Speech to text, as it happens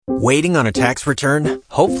Waiting on a tax return?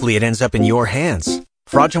 Hopefully it ends up in your hands.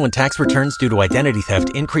 Fraudulent tax returns due to identity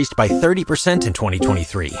theft increased by 30% in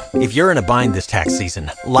 2023. If you're in a bind this tax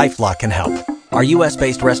season, LifeLock can help. Our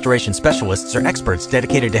U.S.-based restoration specialists are experts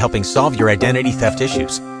dedicated to helping solve your identity theft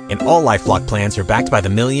issues. And all LifeLock plans are backed by the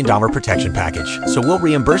 $1 Million Protection Package. So we'll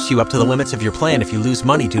reimburse you up to the limits of your plan if you lose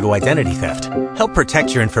money due to identity theft. Help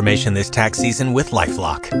protect your information this tax season with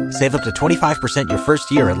LifeLock. Save up to 25% your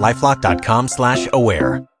first year at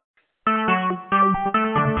LifeLock.com/aware.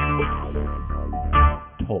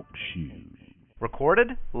 Talk shoes.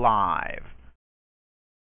 Recorded live.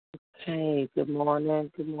 Hey, good morning.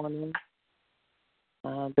 Good morning.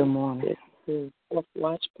 Good morning. This is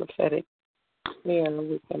Watch-Prophetic here.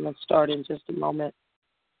 We're going to start in just a moment.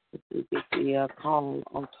 If we get the call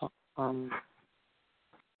on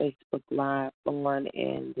Facebook Live on,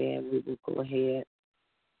 and then we will go ahead.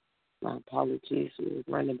 My apologies. We were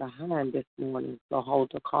running behind this morning, so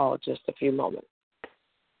hold the call just a few moments.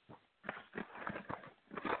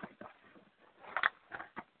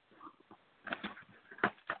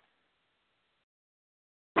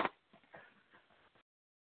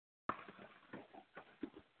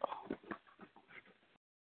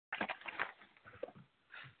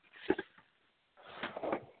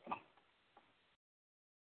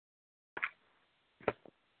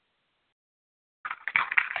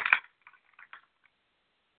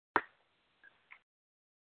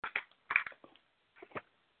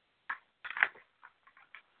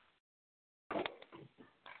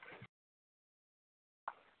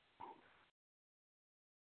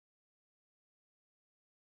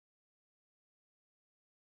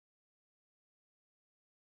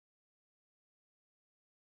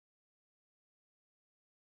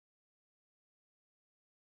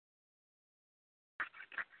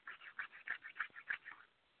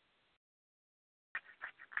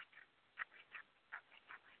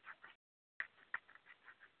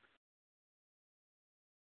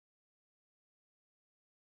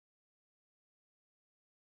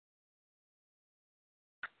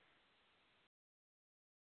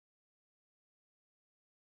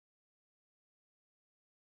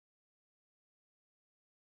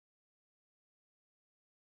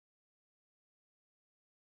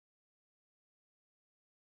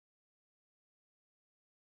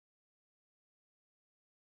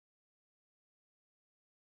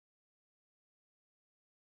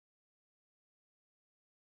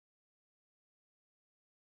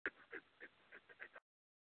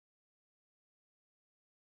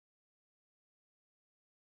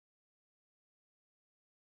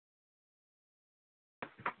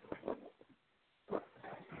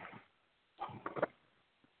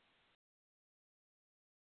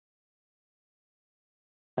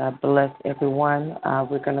 God bless everyone.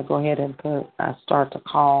 We're going to go ahead and start the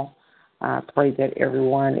call. I pray that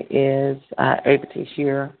everyone is able to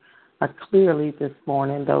hear clearly this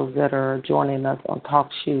morning, those that are joining us on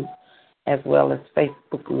TalkShoe as well as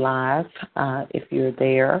Facebook Live. If you're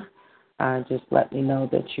there, just let me know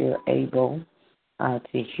that you're able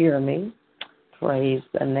to hear me. Praise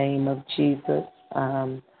the name of Jesus.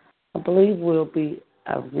 I believe we'll be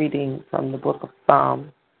reading from the book of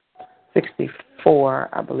Psalm 64,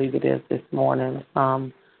 I believe it is this morning,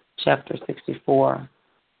 Psalm chapter 64.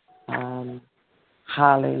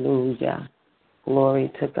 Hallelujah.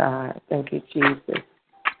 Glory to God. Thank you, Jesus.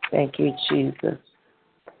 Thank you, Jesus.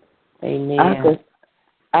 Amen.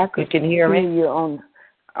 I could you can hear me? you on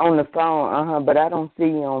the phone, but I don't see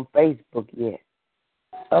you on Facebook yet.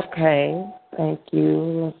 Okay. Thank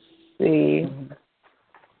you. Let's see.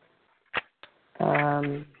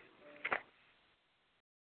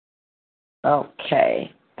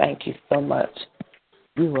 Okay. Thank you so much.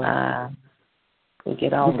 You are. We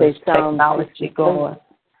get all this technology going.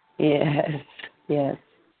 Yes.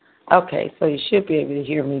 Okay, so you should be able to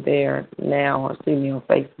hear me there now or see me on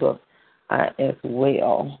Facebook as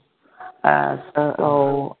well. Not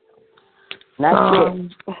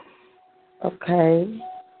yet. Okay.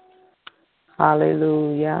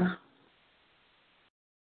 Hallelujah.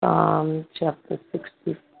 Psalm chapter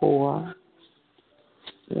 64.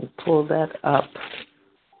 Let me pull that up.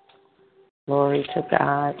 Glory to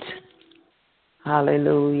God.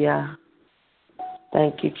 Hallelujah.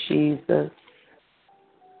 Thank you, Jesus.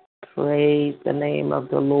 Praise the name of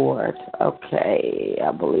the Lord. Okay,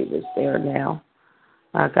 I believe it's there now.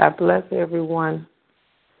 God bless everyone.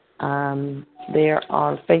 They're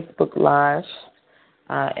on Facebook Live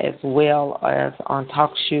as well as on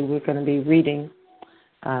TalkShoe. We're going to be reading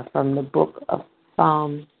from the book of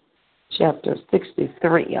Psalm chapter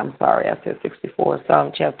 63. I'm sorry, I said 64.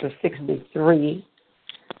 Psalm chapter 63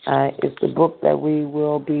 is the book that we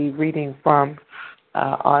will be reading from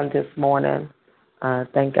on this morning.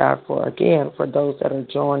 Thank God for those that are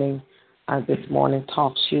joining this morning,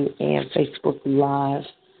 TalkShoe and Facebook Live.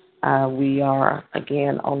 We are,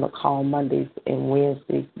 again, on the call Mondays and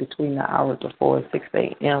Wednesdays between the hours of 4 and 6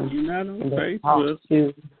 a.m. You're not on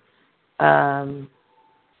Facebook.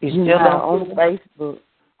 You're still on Facebook.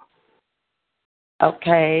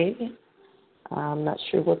 Okay. I'm not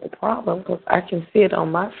sure what the problem, because I can see it on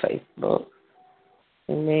my Facebook.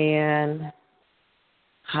 Amen.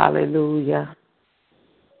 Hallelujah.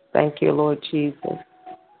 Thank you, Lord Jesus.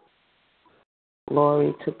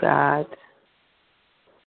 Glory to God.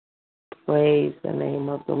 Praise the name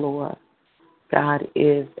of the Lord. God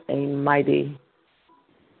is a mighty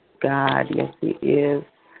God. Yes, He is.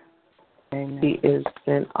 Amen. He is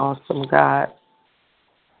an awesome God.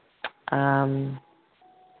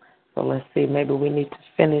 So let's see. Maybe we need to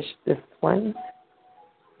finish this one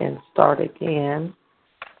and start again.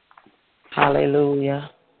 Hallelujah.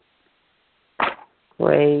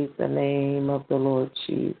 Praise the name of the Lord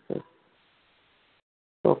Jesus.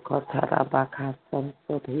 Sokotarabaka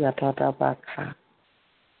Sansodiatabaka.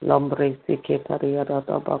 Lombre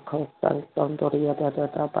Siketariadabaka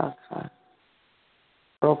Sansondoriadabaka.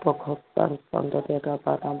 Roboko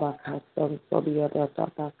Sansondoriadabaka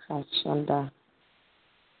Sansodiadabaka Shanda.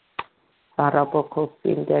 Saraboko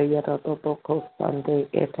Sindayadaboko Sande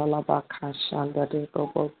Etalabaka Shanda de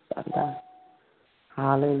Robo Sanda.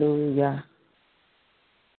 Hallelujah.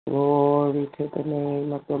 Glory to the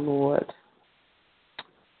name of the Lord.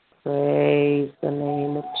 Praise the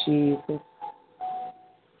name of Jesus.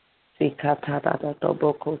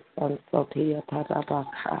 Sikatadadaboko Sansotia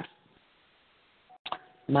Tadabaka.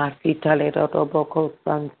 Masitaledaboko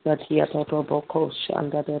Sansotia Tadaboko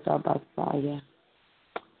Shanda de Dabasaya.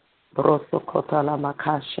 Brosokotala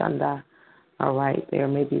Makashanda. All right, there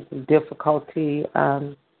may be some difficulty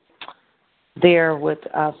there with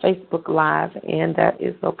Facebook Live, and that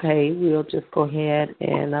is okay. We'll just go ahead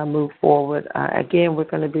and move forward. Again, we're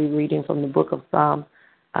going to be reading from the book of Psalm,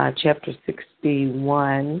 chapter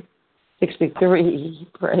 63. Praise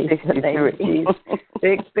the name of Jesus.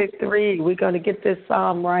 63. We're going to get this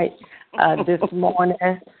psalm right this morning.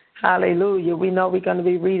 Hallelujah. We know we're going to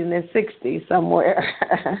be reading in 60 somewhere.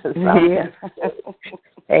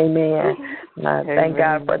 Amen. Thank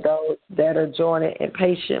God for those that are joining and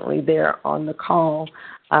patiently there on the call.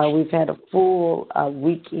 We've had a full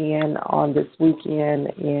weekend on this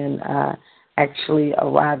weekend, and actually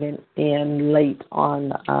arriving in late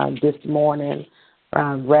on this morning,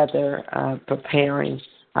 preparing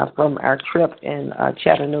from our trip in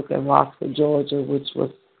Chattanooga and Rockford, Georgia,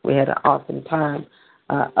 we had an awesome time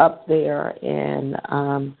up there, and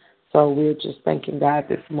so we're just thanking God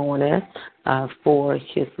this morning for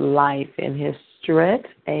His life and His strength.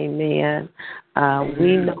 Amen.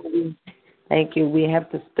 We know, thank you, we have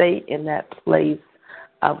to stay in that place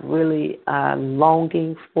of really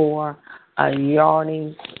longing for,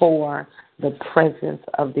 yearning for the presence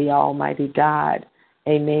of the Almighty God.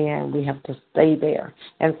 Amen. We have to stay there.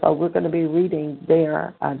 And so we're going to be reading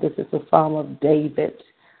there. This is the Psalm of David.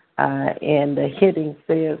 And the heading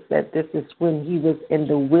says that this is when he was in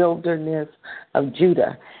the wilderness of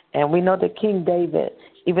Judah. And we know that King David,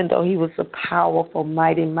 even though he was a powerful,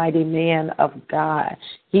 mighty, mighty man of God,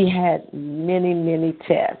 he had many, many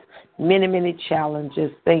tests, many, many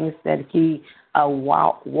challenges, things that he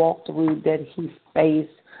walked through, that he faced,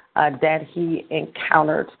 that he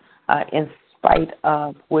encountered in spite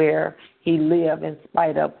of where he lived, in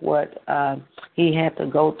spite of what he had to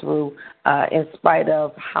go through, in spite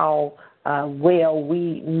of how well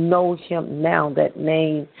we know him now. That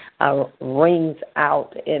name rings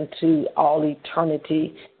out into all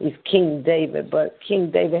eternity. He's King David, but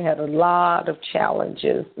King David had a lot of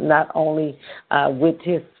challenges, not only with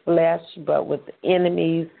his flesh, but with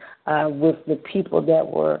enemies, with the people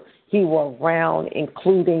that he was around,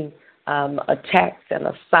 including attacks and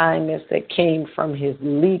assignments that came from his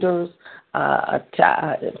leaders,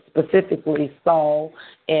 specifically Saul,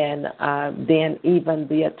 and then even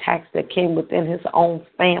the attacks that came within his own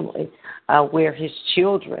family, where his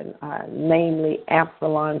children, namely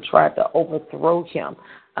Absalom, tried to overthrow him.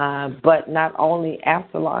 But not only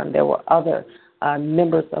Absalom, there were other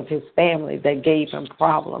members of his family that gave him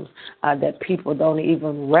problems that people don't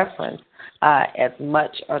even reference as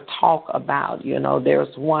much or talk about. You know,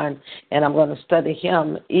 there's one, and I'm going to study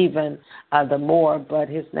him even the more, but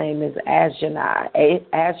his name is Adonai.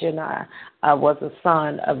 Adonai was a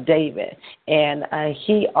son of David, and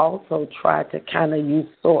he also tried to kind of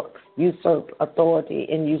usurp authority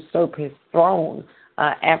and usurp his throne.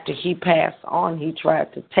 After he passed on, he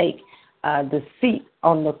tried to take the seat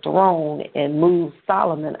on the throne and move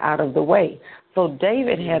Solomon out of the way. So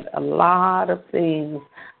David had a lot of things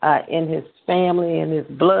in his family and his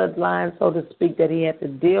bloodline, so to speak, that he had to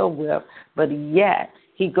deal with, but yet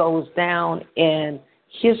he goes down in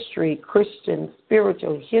history, Christian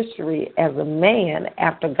spiritual history, as a man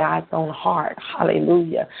after God's own heart.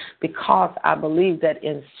 Hallelujah. Because I believe that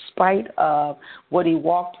in spite of what he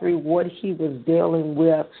walked through, what he was dealing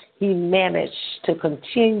with, he managed to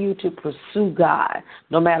continue to pursue God,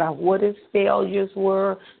 no matter what his failures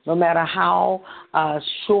were, no matter how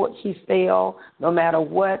short he fell, no matter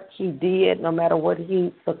what he did, no matter what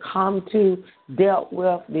he succumbed to, dealt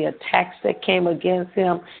with, the attacks that came against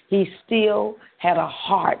him, he still had a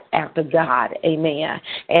heart after God. Amen.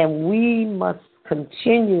 And we must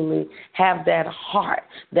continually have that heart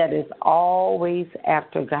that is always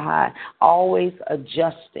after God, always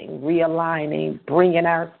adjusting, realigning, bringing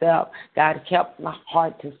ourselves. God, help my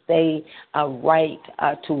heart to stay right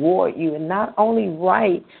toward you, and not only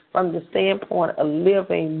right from the standpoint of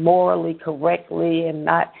living morally correctly and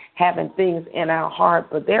not having things in our heart,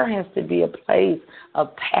 but there has to be a place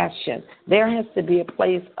of passion. There has to be a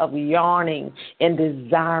place of yearning and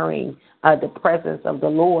desiring the presence of the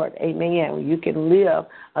Lord. Amen. You can live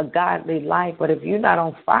a godly life, but if you're not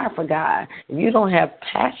on fire for God, if you don't have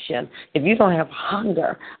passion, if you don't have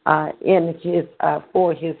hunger in His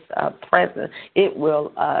for His presence, it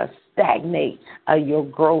will stagnate your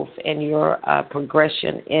growth and your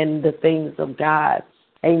progression in the things of God.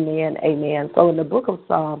 Amen, amen. So in the book of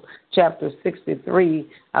Psalm, chapter 63,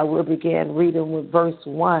 I will begin reading with verse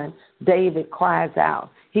 1. David cries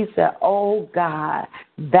out. He said, "O God,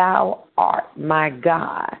 thou art my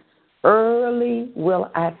God. Early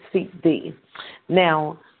will I seek thee."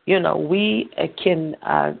 Now, we can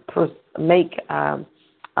make a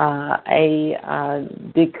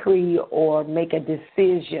decree or make a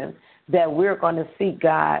decision that we're going to seek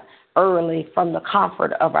God early from the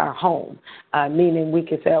comfort of our home, meaning we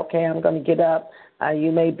could say, okay, I'm going to get up.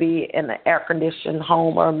 You may be in an air-conditioned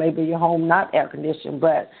home, or maybe your home not air-conditioned,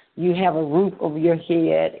 but you have a roof over your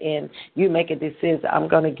head, and you make a decision, I'm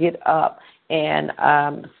going to get up and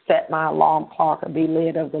set my alarm clock and be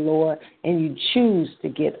led of the Lord, and you choose to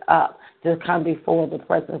get up to come before the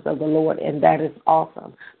presence of the Lord, and that is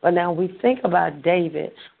awesome. But now we think about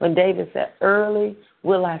David. When David said, "Early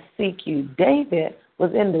will I seek you," David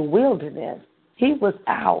was in the wilderness. He was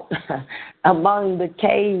out among the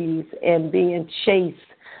caves and being chased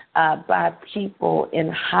by people in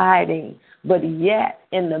hiding. But yet,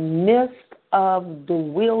 in the midst of the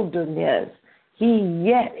wilderness, he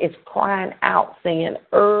yet is crying out, saying,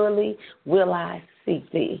 "Early will I seek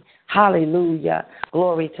thee." Hallelujah.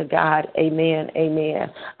 Glory to God. Amen. Amen.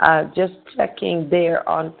 Just checking there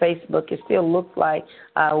on Facebook, it still looks like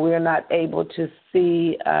we're not able to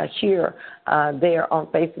hear there on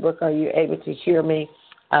Facebook. Are you able to hear me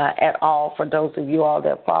at all? For those of you all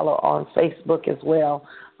that follow on Facebook as well,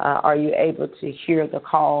 are you able to hear the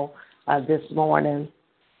call this morning?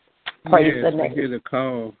 Praise the name. I hear the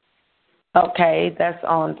call. Okay, that's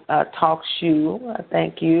on TalkShoe.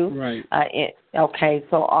 Thank you. Right. Okay,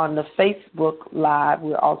 so on the Facebook Live,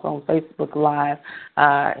 we're also on Facebook Live,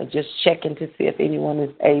 just checking to see if anyone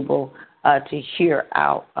is able to hear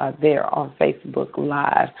out there on Facebook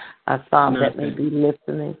Live, some that may be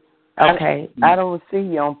listening. Okay. I don't see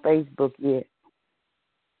you on Facebook yet.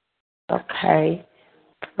 Okay.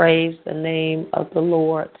 Praise the name of the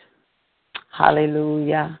Lord.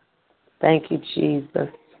 Hallelujah. Thank you, Jesus.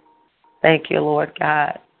 Thank you, Lord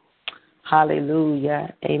God.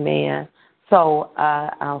 Hallelujah. Amen. So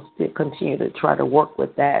I'll still continue to try to work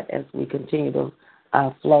with that as we continue to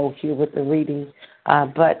flow here with the reading.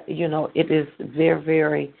 But, it is very,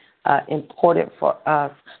 very important for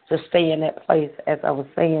us to stay in that place. As I was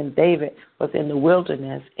saying, David was in the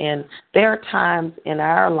wilderness. And there are times in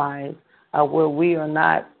our lives where we are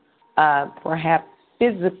not perhaps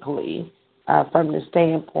physically, from the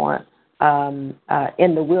standpoint,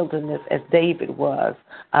 in the wilderness as David was,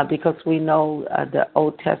 because we know the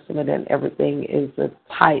Old Testament and everything is a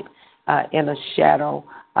type and a shadow,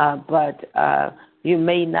 but you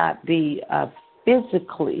may not be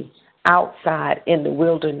physically outside in the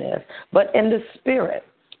wilderness, but in the spirit,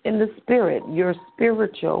 your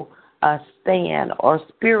spiritual stand, or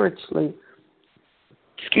spiritually,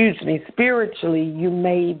 you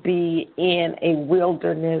may be in a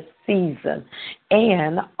wilderness season.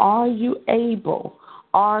 And are you able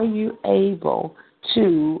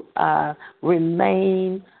to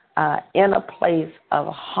remain in a place of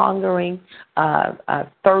hungering,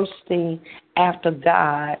 thirsting after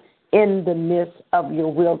God, in the midst of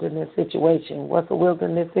your wilderness situation. What's a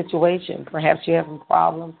wilderness situation? Perhaps you're having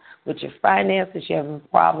problems with your finances, you're having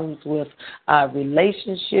problems with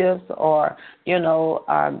relationships, or,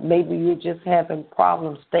 maybe you're just having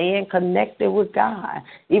problems staying connected with God,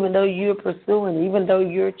 even though you're pursuing, even though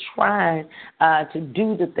you're trying to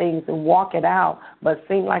do the things and walk it out, but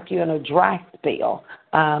seem like you're in a dry spell.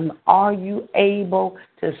 Are you able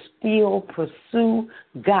to still pursue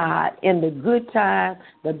God in the good time,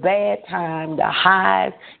 the bad time, the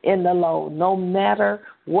highs and the low? No matter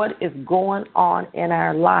what is going on in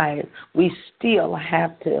our lives, we still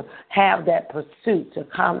have to have that pursuit to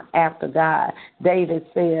come after God. David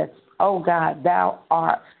said, "Oh God, thou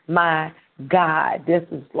art my God." This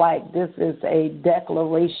is a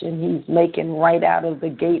declaration he's making right out of the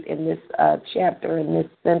gate in this chapter, in this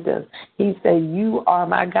sentence. He said, "You are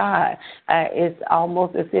my God." It's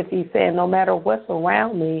almost as if he's saying, no matter what's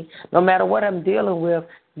around me, no matter what I'm dealing with,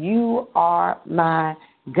 you are my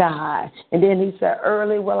God. And then he said,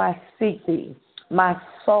 "Early will I seek thee. My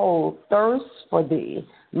soul thirsts for thee.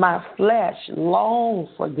 My flesh longs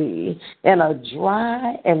for thee in a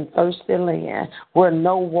dry and thirsty land where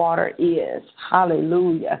no water is."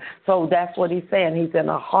 Hallelujah. So that's what he's saying. He's in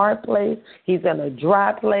a hard place. He's in a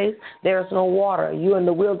dry place. There's no water. You're in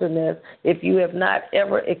the wilderness. If you have not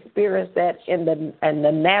ever experienced that in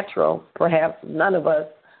the natural, perhaps none of us,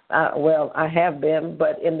 I have been,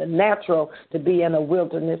 but in the natural, to be in a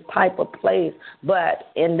wilderness type of place. But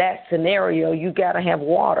in that scenario, you got to have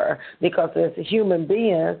water, because as human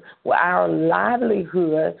beings, our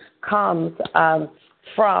livelihood comes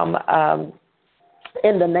from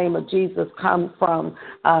in the name of Jesus, come from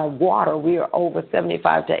water. We are over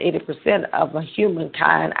 75 to 80% of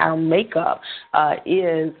humankind. Our makeup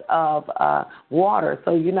is of water.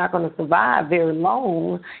 So you're not going to survive very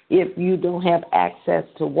long if you don't have access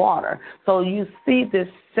to water. So you see this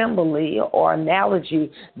simile or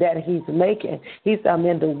analogy that he's making. He said, "I'm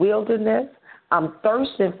in the wilderness. I'm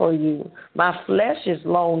thirsting for you. My flesh is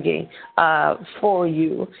longing for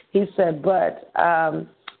you." He said, but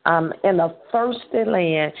I'm in a thirsty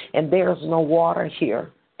land, and there's no water here.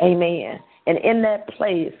 Amen. And in that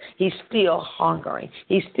place, he's still hungering.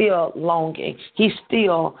 He's still longing. He's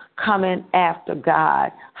still coming after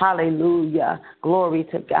God. Hallelujah. Glory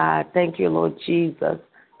to God. Thank you, Lord Jesus.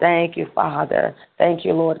 Thank you, Father. Thank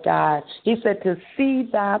you, Lord God. He said, "To see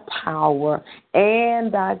thy power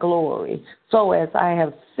and thy glory, so as I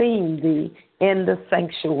have seen thee in the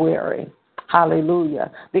sanctuary."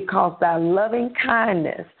 Hallelujah. "Because thy loving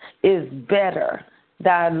kindness is better.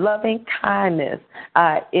 Thy loving kindness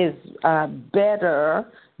is better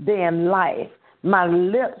than life. My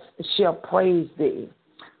lips shall praise thee.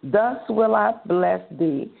 Thus will I bless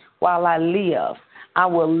thee while I live. I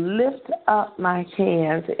will lift up my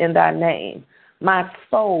hands in thy name. My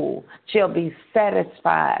soul shall be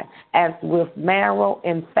satisfied as with marrow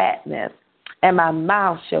and fatness, and my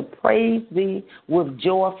mouth shall praise thee with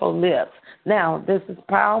joyful lips." Now, this is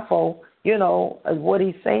powerful, what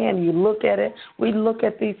he's saying. You look at it, we look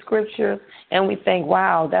at these scriptures, and we think,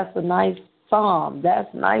 wow, that's a nice psalm.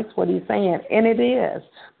 That's nice what he's saying, and it is.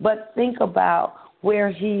 But think about where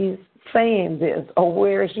he's saying this or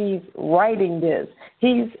where he's writing this.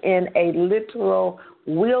 He's in a literal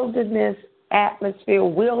wilderness atmosphere,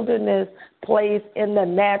 wilderness place in the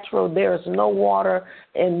natural. There's no water,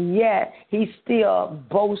 and yet he's still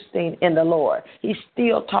boasting in the Lord. He's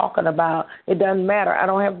still talking about, it doesn't matter. I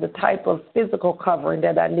don't have the type of physical covering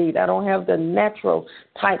that I need. I don't have the natural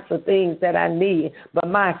types of things that I need, but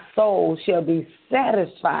my soul shall be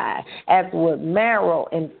satisfied as with marrow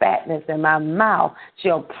and fatness, and my mouth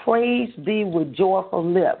shall praise thee with joyful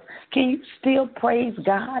lips. Can you still praise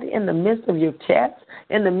God in the midst of your test,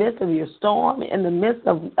 in the midst of your storm, in the midst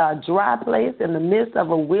of a dry place, in the midst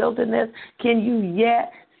of a wilderness? Can you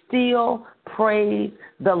yet still praise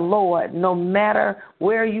the Lord no matter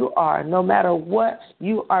where you are, no matter what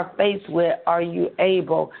you are faced with? Are you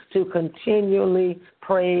able to continually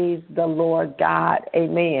praise the Lord God?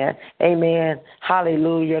 Amen. Amen.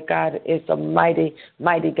 Hallelujah. God is a mighty,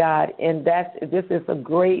 mighty God. And this is a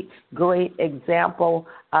great, great example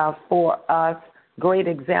for us. Great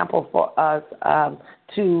example for us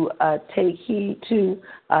to take heed to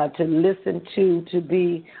listen to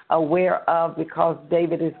be aware of, because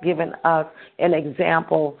David has given us an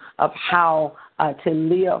example of how to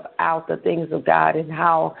live out the things of God and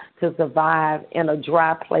how to survive in a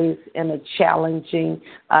dry place, in a challenging,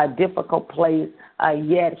 difficult place,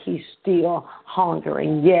 yet he's still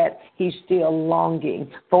hungering, yet he's still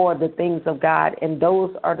longing for the things of God. And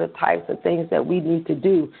those are the types of things that we need to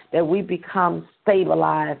do, that we become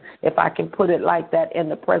stabilized, if I can put it like that, in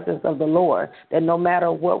the presence of the Lord, that no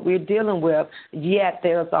matter what we're dealing with, yet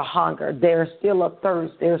there's a hunger, there's still a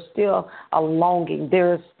thirst, there's still a longing,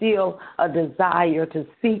 there is still a desire to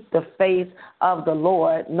seek the face of the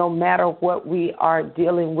Lord, no matter what we are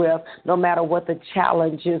dealing with, no matter what the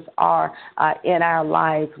challenges are in our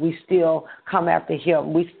lives, we still come after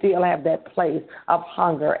him. We still have that place of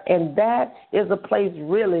hunger. And that is a place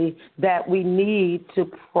really that we need to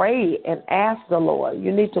pray and ask the Lord.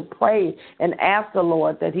 You need to pray and ask the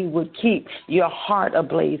Lord that he would keep your heart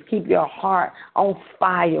ablaze, keep your heart on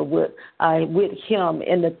fire with him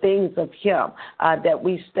and the things of him, that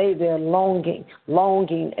we stay there longing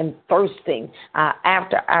and thirsting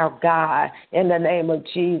after our God in the name of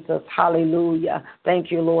Jesus. Hallelujah.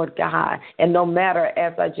 Thank you, Lord God. And no matter,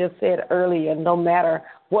 as I just said earlier, no matter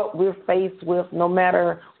what we're faced with, no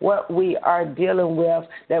matter what we are dealing with,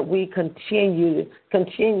 that we continually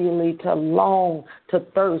to long, to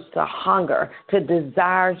thirst, to hunger, to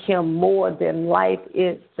desire him more than life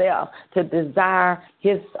itself, to desire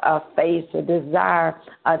his face, to desire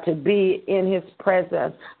to be in his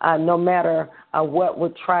presence, no matter what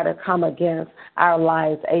would try to come against our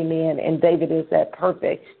lives. Amen. And David is that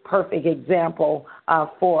perfect example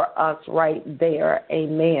for us right there.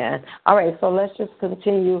 Amen. All right, so let's just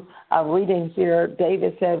continue reading here.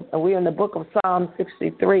 David said, we're in the book of Psalm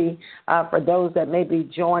 63. For those that may be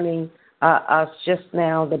joining us just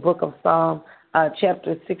now, the book of Psalm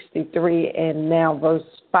chapter 63 and now verse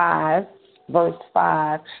 5. Verse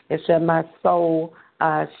 5, it said, my soul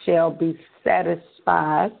shall be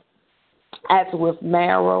satisfied as with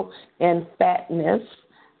marrow and fatness,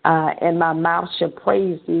 and my mouth shall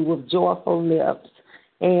praise thee with joyful lips.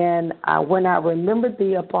 And when I remember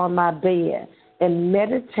thee upon my bed and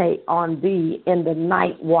meditate on thee in the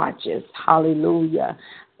night watches, hallelujah.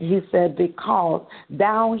 He said, because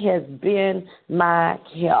thou hast been my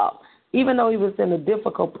help. Even though he was in a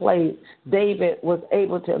difficult place, David was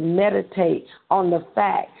able to meditate on the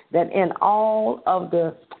fact that in all of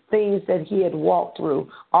the things that he had walked through,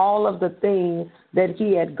 all of the things that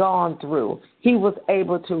he had gone through, he was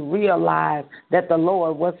able to realize that the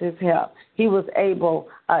Lord was his help. He was able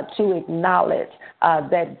to acknowledge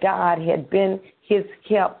that God had been his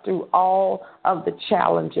help through all of the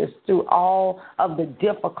challenges, through all of the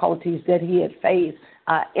difficulties that he had faced.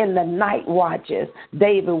 In the night watches,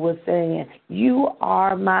 David was saying, you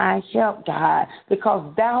are my help, God,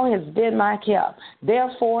 because thou hast been my help.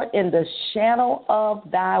 Therefore, in the shadow of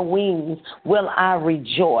thy wings will I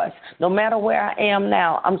rejoice. No matter where I am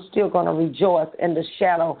now, I'm still going to rejoice in the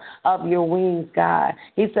shadow of your wings, God.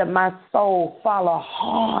 He said, my soul follow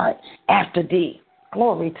hard after thee.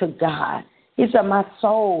 Glory to God. He said, my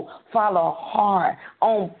soul follow hard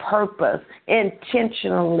on purpose,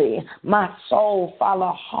 intentionally. My soul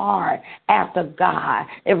follow hard after God.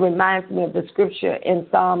 It reminds me of the scripture in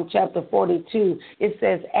Psalm chapter 42. It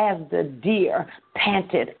says, as the deer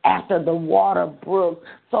panted after the water brook,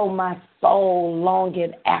 so my soul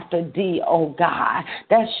longing after thee, O God.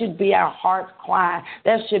 That should be our heart's cry.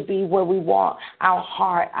 That should be where we want our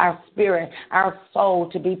heart, our spirit, our soul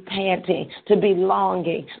to be panting, to be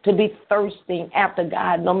longing, to be thirsting after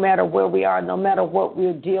God, no matter where we are, no matter what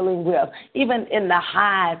we're dealing with, even in the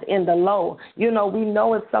highs, in the low. You know, we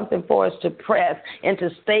know it's something for us to press and to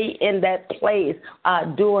stay in that place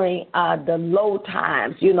during the low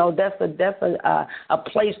times. You know, that's a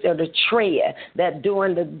place there to tread, that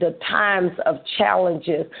during the times of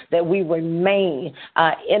challenges that we remain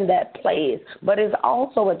in that place. But it's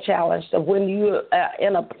also a challenge that when you're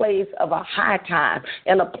in a place of a high time,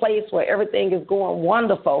 in a place where everything is going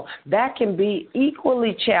wonderful, that can be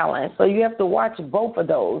equally challenged. So you have to watch both of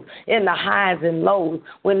those in the highs and lows.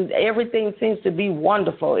 When everything seems to be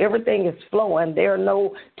wonderful, everything is flowing, there are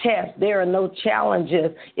no tests, there are no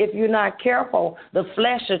challenges. If you're not careful, the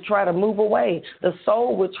flesh will try to move away. The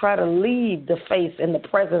soul will try to leave the face in the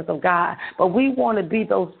presence of God. But we want to be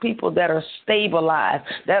those people that are stabilized,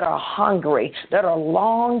 that are hungry, that are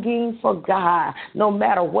longing for God, no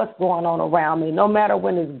matter what's going on around me, no matter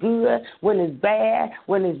when it's good, when it's bad,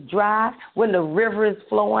 when it's dry, when the river is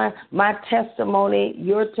flowing. My testimony,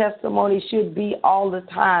 your testimony should be all the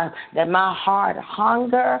time that my heart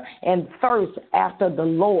hunger and thirst after the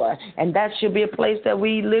Lord. And that should be a place that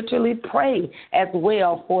we literally pray as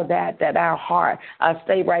well for that our heart hard.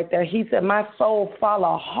 Stay right there. He said, my soul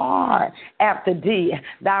follow hard after thee.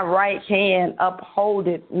 Thy right hand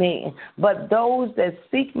upholdeth me. But those that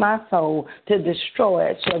seek my soul to destroy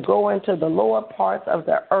it shall go into the lower parts of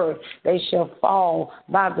the earth. They shall fall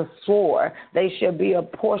by the sword. They shall be a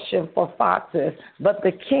portion for foxes. But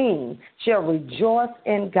the king shall rejoice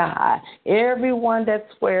in God. Everyone that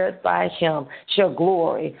sweareth by him shall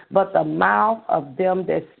glory. But the mouth of them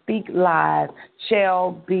that speak lies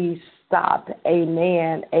shall be stopped.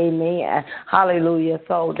 Amen. Amen. Hallelujah.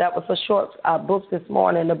 So that was a short book this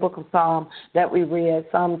morning, the book of Psalm that we read,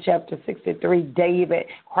 Psalm chapter 63, David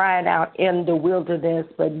crying out in the wilderness,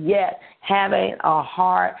 but yet having a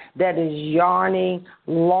heart that is yearning,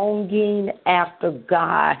 longing after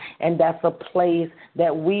God. And that's a place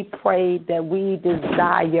that we pray, that we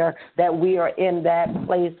desire, that we are in that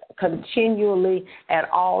place continually at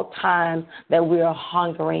all times, that we are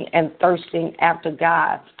hungering and thirsting after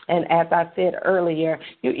God. And as I said earlier,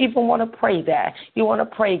 you even want to pray that. You want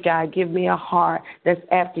to pray, God, give me a heart that's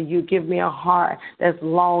after you. Give me a heart that's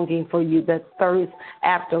longing for you, that thirsts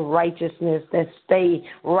after righteousness, that stay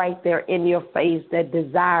right there in your face, that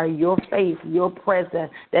desire your face, your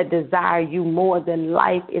presence, that desire you more than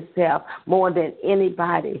life itself, more than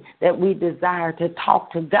anybody, that we desire to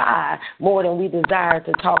talk to God more than we desire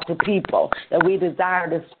to talk to people, that we desire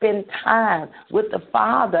to spend time with the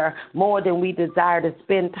Father more than we desire to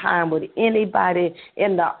spend time with anybody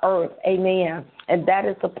in the earth. Amen. And that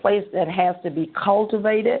is a place that has to be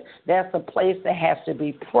cultivated. That's a place that has to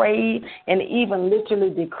be prayed and even literally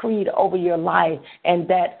decreed over your life. And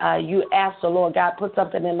that you ask the Lord, God, put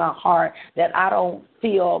something in my heart that I don't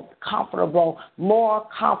feel more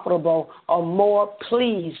comfortable or more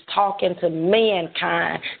pleased talking to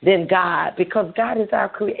mankind than God, because God is our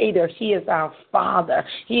creator. He is our Father.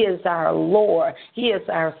 He is our Lord. He is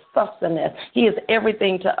our sustenance. He is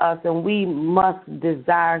everything to us, and we must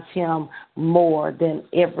desire him more than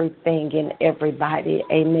everything and everybody.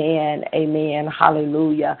 Amen. Amen.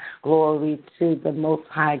 Hallelujah. Glory to the Most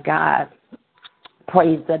High God.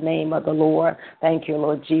 Praise the name of the Lord. Thank you,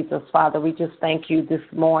 Lord Jesus. Father, we just thank you this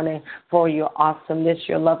morning for your awesomeness,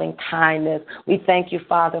 your loving kindness. We thank you,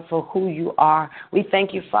 Father, for who you are. We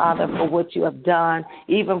thank you, Father, for what you have done,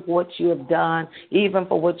 even for what you have done, even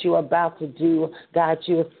for what you are about to do. God,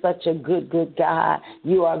 you are such a good, good God.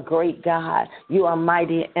 You are a great God. You are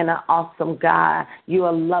mighty and an awesome God. You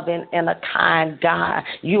are loving and a kind God.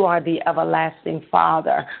 You are the everlasting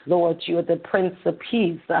Father. Lord, you are the Prince of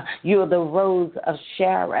Peace. You are the Rose of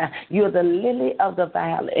Sharon. You're the lily of the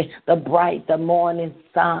valley, the bright, the morning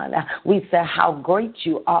sun. We say how great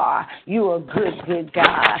you are. You are a good, good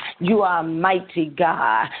God. You are a mighty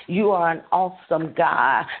God. You are an awesome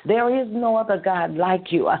God. There is no other God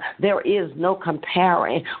like you. There is no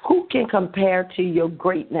comparing. Who can compare to your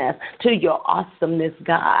greatness, to your awesomeness,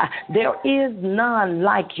 God? There is none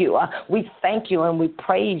like you. We thank you and we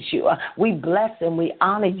praise you. We bless and we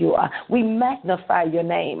honor you. We magnify your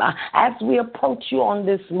name. As we approach you on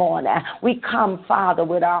this morning, we come, Father,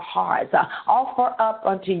 with our hearts, offer up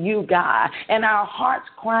unto you, God, and our hearts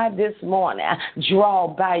cry this morning, draw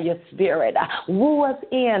by your Spirit, woo us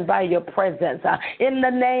in by your presence, in the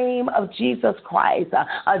name of Jesus Christ,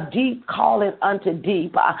 a deep calling unto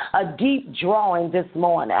deep, a deep drawing this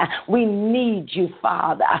morning. We need you,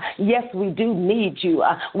 Father. Yes, we do need you.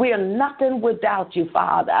 We are nothing without you,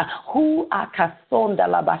 Father. Who,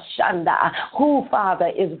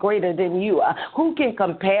 Father, is greater than you? Who can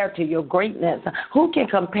compare to your greatness? Who can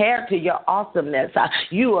compare to your awesomeness?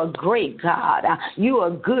 You are great, God. You are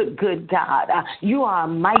good, good God. You are a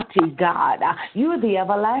mighty God. You are the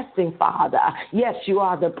everlasting Father. Yes, you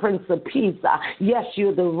are the Prince of Peace. Yes,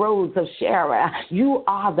 you're the Rose of Sharon. You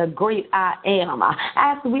are the great I am.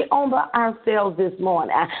 As we humble ourselves this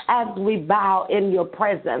morning, as we bow in your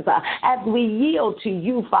presence, as we yield to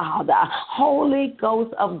you, Father, Holy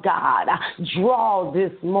Ghost of God, draw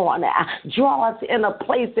this morning. Draw us in a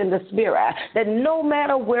place in the Spirit that no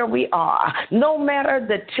matter where we are, no matter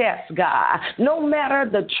the test, God, no matter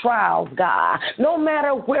the trials, God, no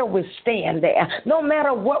matter where we stand there, no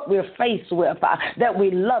matter what we're faced with, that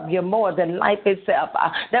we love you more than life itself,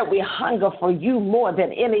 that we hunger for you more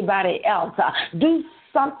than anybody else. Do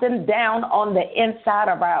something down on the inside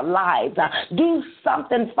of our lives. Do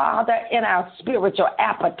something, Father, in our spiritual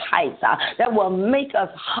appetites that will make us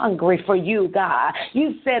hungry for you, God.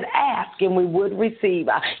 You said ask and we would receive.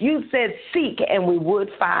 You said seek and we would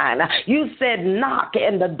find. You said knock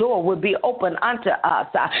and the door would be open unto us.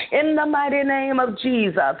 In the mighty name of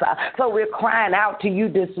Jesus. So we're crying out to you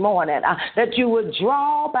this morning that you would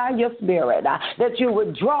draw by your Spirit, that you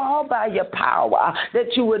would draw by your power,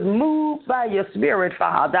 that you would move by your Spirit,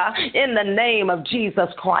 Father, in the name of Jesus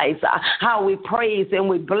Christ. How we praise and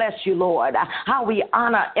we bless you, Lord. How we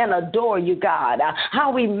honor and adore you, God.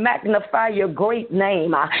 How we magnify your great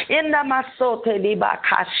name. In the masote liba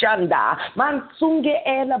kashanda, mansunge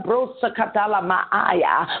ela brosa katala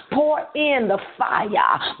maaya. Pour in the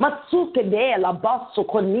fire. Masuke de la basu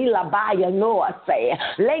konila baya noase.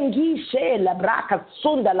 Lengi she la braka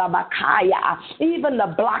sunda la bakaya. Even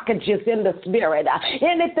the blockages in the spirit.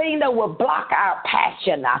 Anything that will block our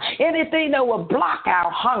passion. Anything that will block our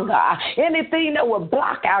hunger. Anything that will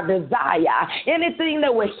block our desire. Anything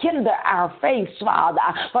that will hinder our faith, Father,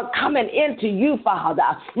 for coming into you,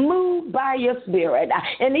 Father. Move by your spirit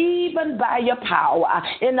and even by your power.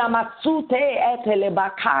 In the Masute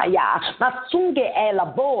Etelebakaya, Masunge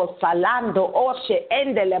Elabo Salando Oshe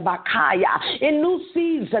Endelebakaya, in new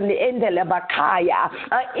season Endelebakaya,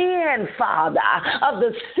 an end, Father, of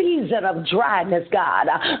the season of dryness, God,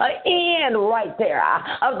 an end right there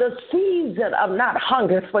of the season of not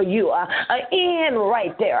hunger for you, an end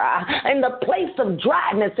right there in the place of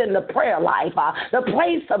dryness in the prayer life, the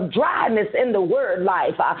place of dryness in the word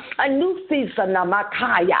life, a new season,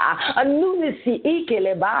 Namakaya, a newness,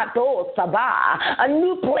 Ikelebato Sabah, a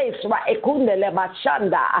new place,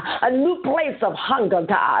 Raekundelebashanda, a new place of hunger,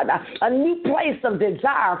 God, a new place of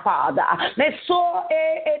desire, Father. Meso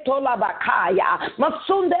etolabakaya,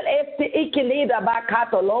 masundel este ikilida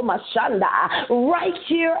bakatoloma shanda. Right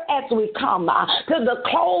here as we come to the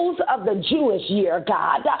close of the Jewish year,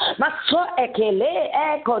 God, maso ekele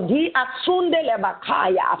ekodi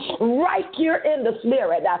asundelebakaya. Right here in the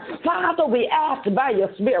Spirit, Father, we ask by your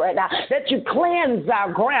Spirit that you cleanse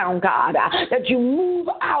our ground, God, that you move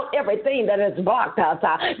out everything that has blocked us,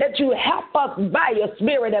 that you help us by your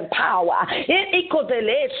Spirit and power.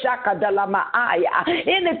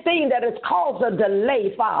 Anything that has caused a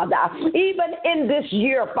delay, Father, even in this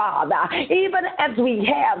year, Father, even as we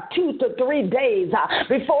have 2 to 3 days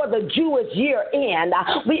before the Jewish year end,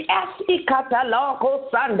 we ask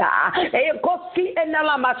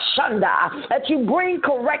that you bring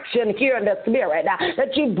correction here in the Spirit,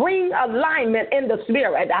 that you bring alignment in the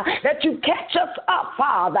Spirit, that you catch us up,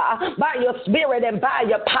 Father, by your Spirit and by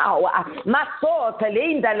your power.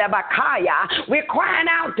 We're crying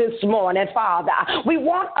out this morning, Father. We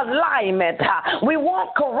want alignment. We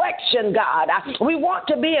want correction, God. We want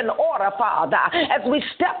to be in order, Father, as we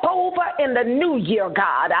step over in the new year,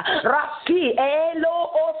 God.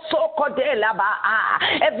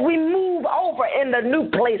 As we move over in the new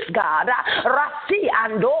place, God.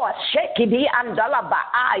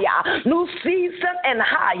 New season and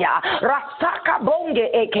higher. Rasaka bonge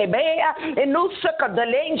ekebea. Inusaka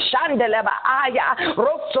deleng shandeleba aya.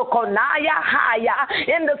 Rosokonaya haya.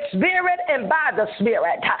 In the Spirit and by the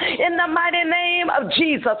Spirit. In the mighty name of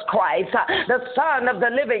Jesus Christ, the Son of the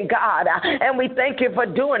living God. And we thank you for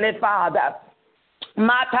doing it, Father.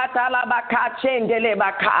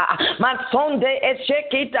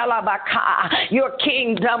 Your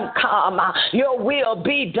kingdom come, your will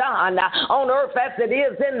be done on earth as it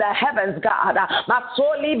is in the heavens, God.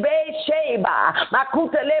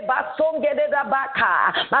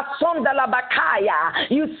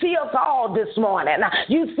 You see us all this morning.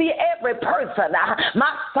 You see every person.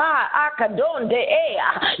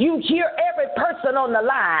 You hear every person on the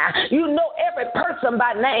line. You know every person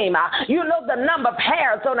by name. You know the number of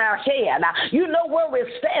hairs on our head. You know where we're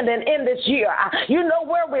standing in this year. You know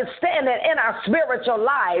where we're standing in our spiritual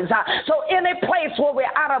lives. So any place where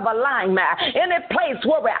we're out of alignment, any place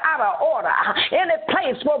where we're out of order, any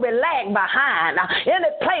place where we lag behind,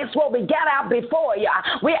 any place where we get out before you,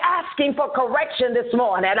 we're asking for correction this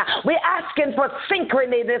morning. We're asking for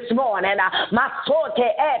synchrony this morning.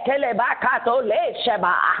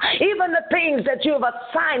 Even the things that you've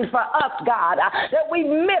assigned for us, God, that we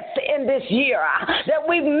missed in this year, that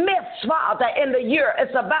we missed, Father, in the year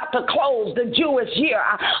it's about to close, the Jewish year.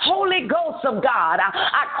 Holy Ghost of God,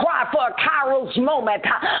 I cry for a Kairos moment,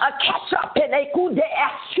 a catch up in a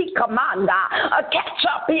catch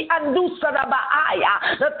up in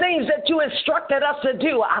the things that you instructed us to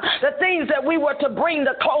do, the things that we were to bring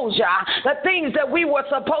to closure, the things that we were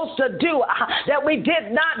supposed to do that we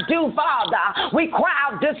did not do, Father. We cry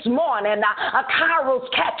out this morning, a Kairos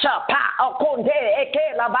catch up. I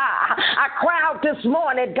cry out this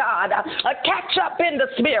morning, God, catch up in the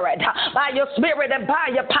Spirit, by your Spirit and by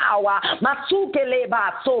your power. Masuke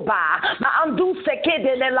leba soba, ma andu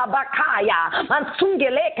sekede le labakaya,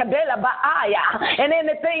 mansungele and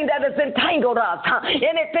anything that has entangled us,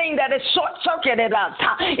 anything that has short-circuited us,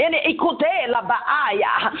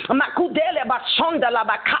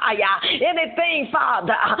 anything,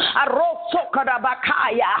 Father,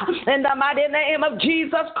 in the mighty name of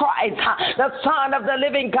Jesus Christ, the Son of the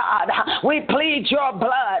living God, we plead your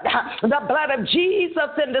blood, the blood of Jesus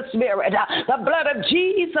in the Spirit, the blood of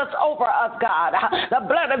Jesus over us, God, the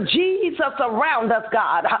blood of Jesus around us,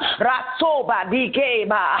 God. Rasoba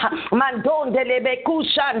dikeba mandondele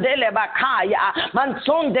bekushandele bakaya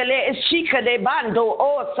mansondele shika de bando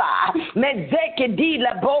osa mezeke di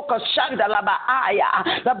la boca shandala baaya.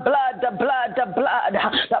 The blood,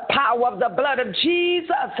 the power of the blood of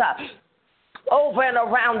Jesus over and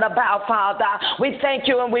around about, Father. We thank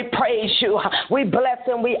you and we praise you. We bless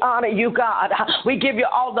and we honor you, God. We give you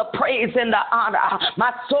all the praise and the honor.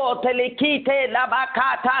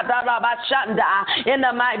 In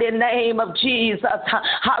the mighty name of Jesus.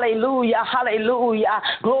 Hallelujah, hallelujah.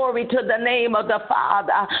 Glory to the name of the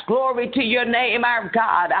Father. Glory to your name, our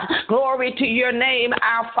God. Glory to your name,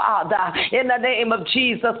 our Father. In the name of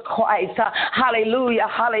Jesus Christ. Hallelujah,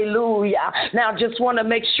 hallelujah. Now, just want to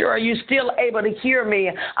make sure you're still able to hear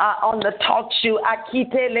me on the talk show.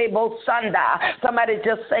 Somebody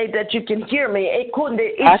just say that you can hear me. I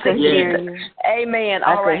can hear you. Amen.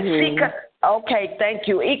 All right. Okay, thank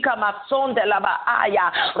you. Ikamason de la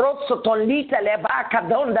baaya, rosotonite le baka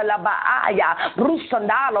don de la baaya,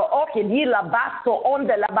 brusandalo oke di la basto on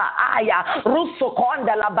de la baaya, russo con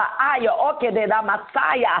de la baaya oke de la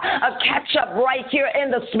masaya. A catch up right here in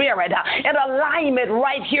the spirit, an alignment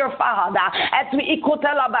right here, Father. As we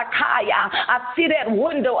ikuta la bakaya, I see that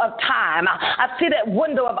window of time. I see that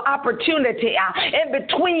window of opportunity in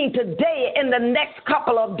between today and the next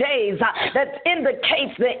couple of days that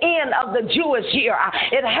indicates the end of the Jewish year.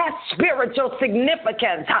 It has spiritual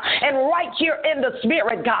significance. And right here in the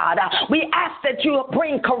spirit, God, we ask that you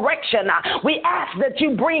bring correction. We ask that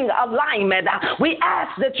you bring alignment. We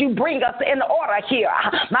ask that you bring us in order here.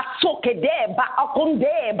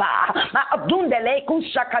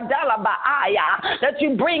 That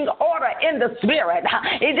you bring order in the spirit.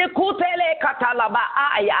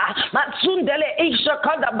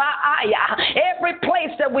 Every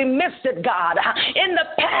place that we missed it, God, in the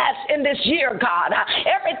past, in this year, God,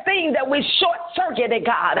 everything that we short-circuited,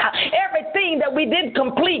 God, everything that we didn't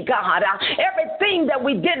complete, God, everything that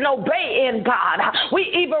we didn't obey in, God, we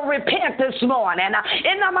even repent this morning.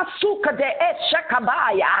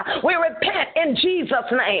 We repent in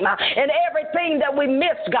Jesus' name. And everything that we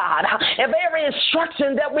missed, God, of every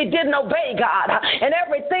instruction that we didn't obey, God, and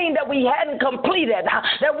everything that we hadn't completed,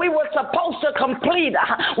 that we were supposed to complete,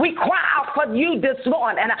 we cry out for you this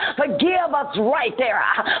morning. Forgive us right there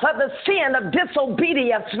for the sin of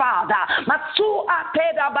disobedience, Father.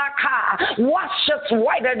 Wash us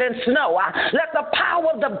whiter than snow. Let the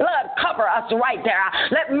power of the blood cover us right there.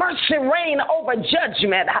 Let mercy reign over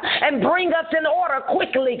judgment and bring us in order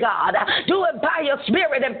quickly, God. Do it by your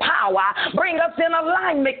spirit and power. Bring us in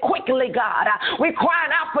alignment quickly, God. We're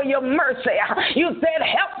crying out for your mercy. You said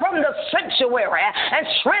help from the sanctuary and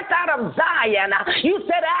strength out of Zion. You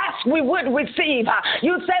said ask, we would receive.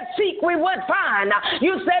 You said seek, we would find.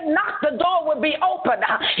 You said knock, the door would be open.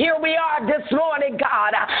 Here we are this morning,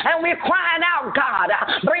 God, and we're crying out, God,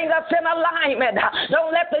 bring us in alignment.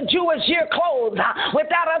 Don't let the Jewish year close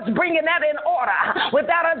without us bringing that in order,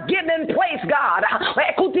 without us getting in place, God.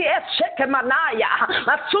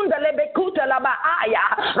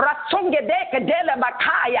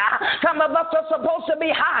 Some of us are supposed to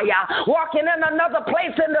be higher, walking in another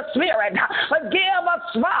place in the spirit. Forgive us,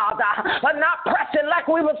 Father, for not pressing like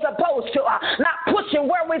we were supposed to, not pushing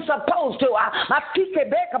where we're supposed to, not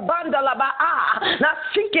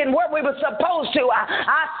seeking where we were supposed to.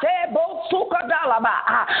 I said,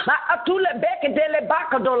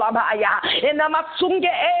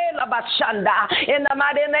 in the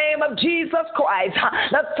mighty name of Jesus Christ,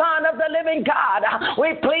 the Son of the living God,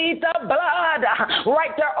 we plead the blood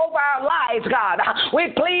right there over our lives, God.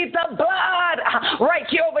 We plead the blood right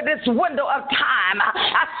here over this window of time.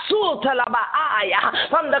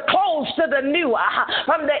 From the close to the new,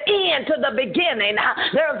 from the end to the beginning,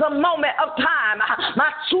 there's a moment of time.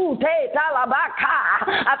 I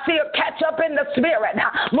see a catch up in the spirit.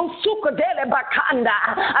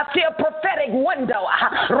 I see a prophetic window.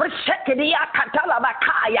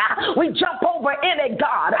 We jump over in it,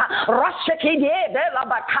 God.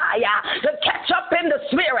 To catch up in the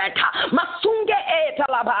spirit.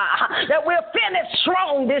 That we'll finish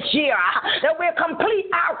strong this year. That we'll complete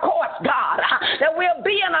our course, God. That we'll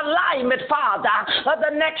be in alignment, Father, for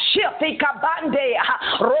the next shift.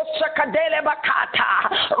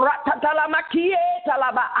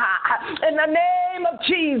 in the name of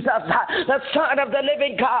Jesus, the Son of the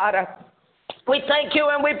living God. We thank you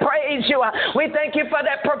and we praise you. We thank you for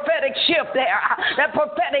that prophetic shift there, that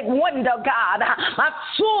prophetic window, God.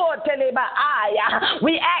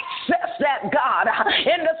 We access that, God,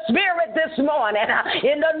 in the spirit this morning,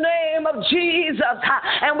 in the name of Jesus.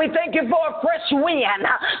 And we thank you for a fresh wind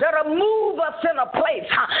that'll move us in a place,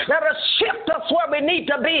 that'll shift us where we need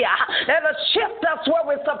to be, that'll shift us where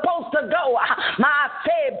we're supposed to go.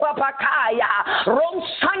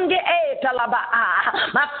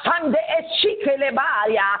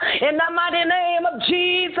 In the mighty name of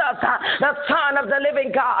Jesus, the Son of the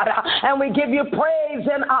living God. And we give you praise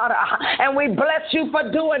and honor. And we bless you for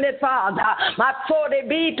doing it, Father.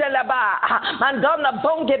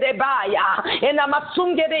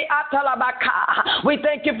 We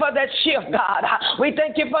thank you for that shift, God. We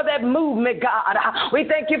thank you for that movement, God. We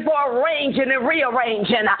thank you for arranging and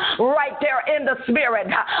rearranging right there in the spirit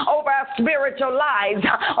over our spiritual lives,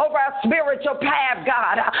 over our spiritual path,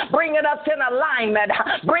 God, bringing us in alignment,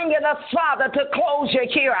 bringing us, Father, to closure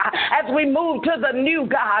here as we move to the new,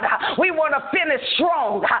 God. We want to finish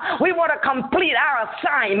strong. We want to complete our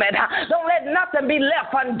assignment. Don't let nothing be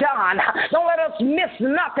left undone. Don't let us miss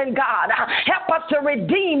nothing, God. Help us to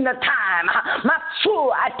redeem the time.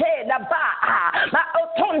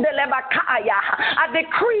 I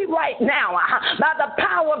decree right now, by the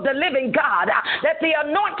power of the living God, that the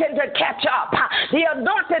anointing to catch up, the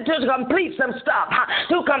anointing to complete some stuff,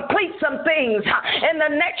 to complete some things in the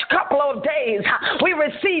next couple of days, we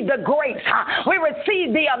receive the grace, we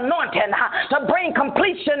receive the anointing to bring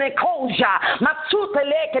completion and closure.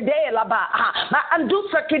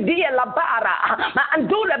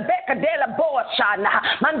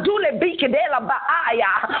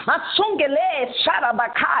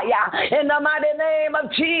 In the mighty name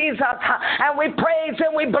of Jesus, and we praise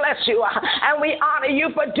and we bless you, and we honor you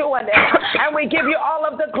for doing it, and we give you all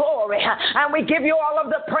of the glory, and we give you all of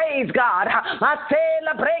the praise, God.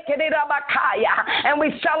 And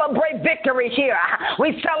we celebrate victory here.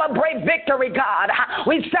 We celebrate victory, God.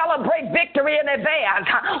 We celebrate victory in advance.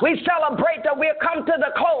 We celebrate that we'll come to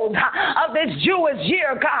the close of this Jewish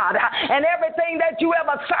year, God, and everything that you have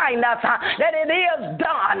assigned us, that it is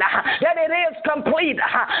done, that it is complete.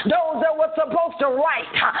 Those that were supposed to write,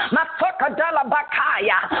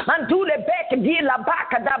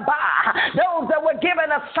 those that were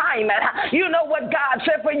given assignment, you know what God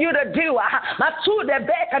said for you to do.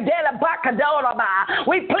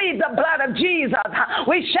 We plead the blood of Jesus.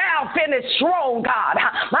 We shall finish strong, God.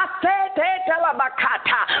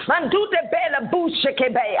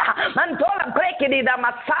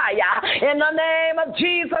 In the name of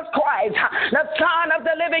Jesus Christ, the Son of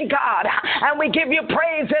the living God. And we give you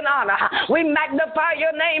praise and honor. We magnify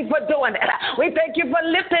your name for doing it. We thank you for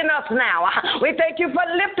lifting us now. We thank you for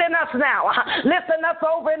lifting us now. Lifting us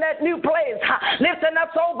over in that new place. Lifting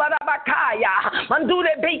us over the Bakaya.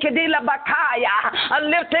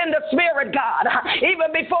 Lift in the spirit, God.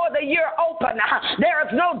 Even before the year open, there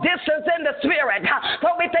is no distance in the spirit.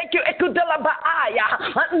 So we thank you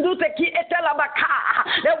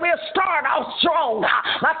that we'll start out strong.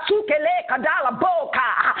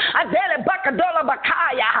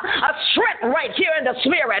 A strength right here in the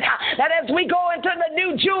spirit, that as we go into the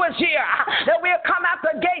new Jewish year, that we'll come out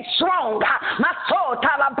the gate strong.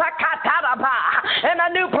 In a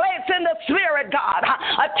new place in the spirit, God.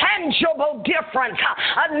 A tangible difference,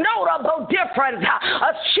 a notable difference,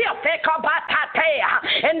 a shift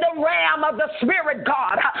in the realm of the spirit,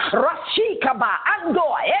 God.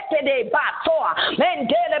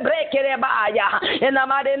 In the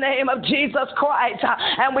mighty name of Jesus Christ.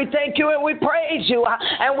 And we thank you and we praise you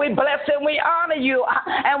and we bless and we honor you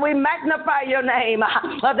and we magnify your name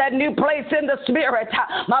of that new place in the spirit.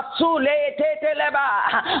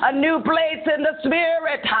 A new place in the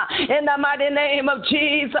spirit. In the mighty name of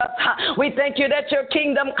Jesus. We thank you that your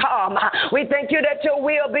kingdom come. We thank you that your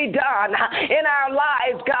will be done in our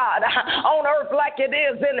lives, God, on earth like it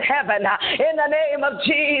is in heaven. In the name of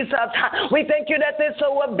Jesus, we thank you that this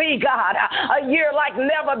will be, God, a year like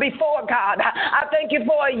never before, God. I thank you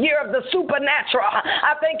for a year of the supernatural.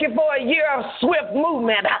 I thank you for a year of swift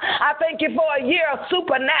movement. I thank you for a year of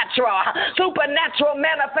supernatural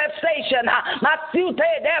manifestation.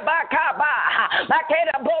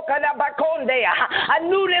 a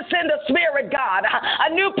newness in the spirit, God, a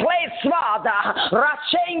new place, Father.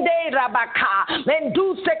 Rashende Rabaka,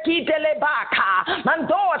 Menduseki Delebaka,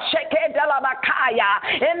 Mandor Sheke Delabakaya.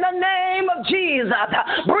 In the name of Jesus,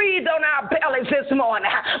 breathe on our bellies this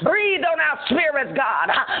morning. Breathe on our spirits, God.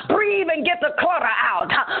 Breathe and get the clutter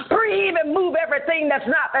out. Breathe and move everything that's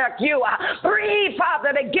not like you. Breathe,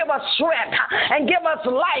 Father, to give us strength and give us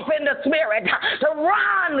life in the spirit to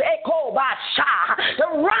run, to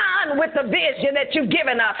run with the vision that you've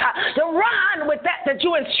given us, to run with that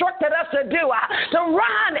you instructed us to do, to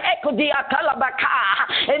run,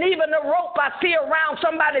 and even the rope I see around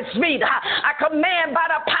somebody's feet, I command by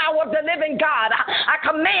the power of the living God, I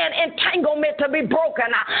command entanglement to be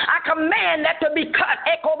broken, I command that to be cut.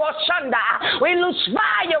 We lose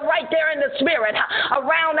fire right there in the spirit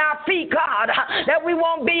around our feet, God, that we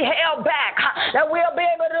won't be held back, that we'll be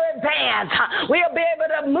able to advance, we'll be able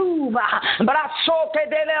to move. But I saw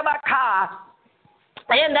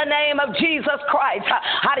in the name of Jesus Christ,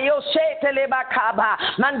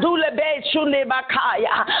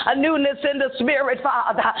 a newness in the spirit,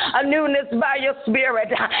 Father, a newness by your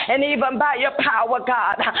spirit and even by your power,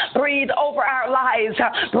 God. Breathe over our lives,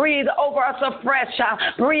 breathe over us afresh,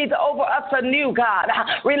 breathe over us anew, God.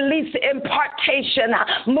 Release impartation,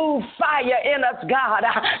 move fire in us, God,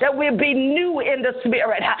 that we'll be new in the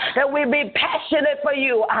spirit, that we'll be passionate for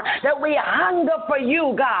you, that we hunger for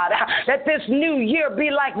you, God, that this new year be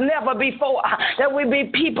like never before, that we be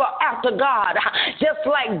people after God, just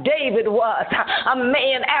like David was, a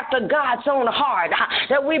man after God's own heart,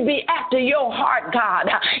 that we be after your heart, God,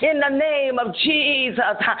 in the name of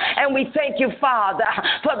Jesus. And we thank you, Father,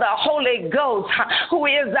 for the Holy Ghost, who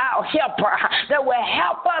is our helper, that will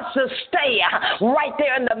help us to stay right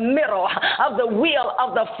there in the middle of the will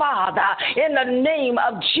of the Father, in the name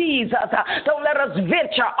of Jesus. Don't let us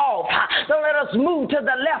venture off, don't let us move to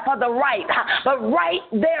the left or the right, but right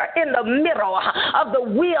there in the middle of the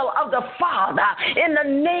will of the Father, in the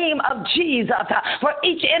name of Jesus, for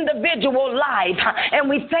each individual life. And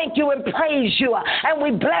we thank you and praise you, and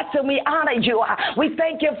we bless and we honor you. We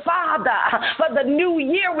thank you, Father, for the new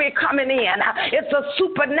year we're coming in. It's a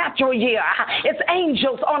supernatural year. It's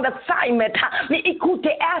angels on assignment.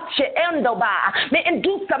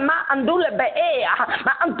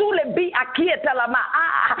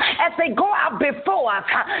 As they go out before us,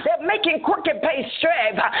 they're making crooked paths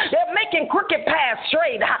straight. They're making crooked paths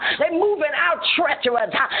straight. They're moving out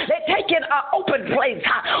treacherous. They're taking an open place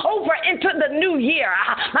over into the new year.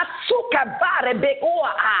 I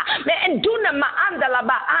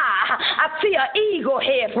see an eagle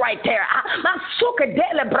head right there.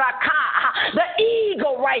 The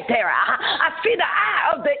eagle right there. I see the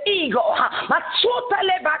eye of the eagle.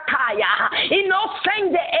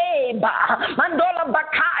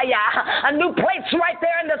 A new place right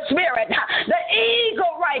there in the spirit. The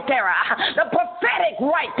eagle right there. The prophetic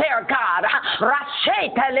right there, God.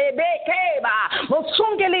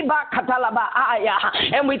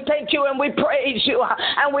 And we thank you and we praise you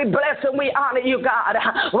and we bless and we honor you, God.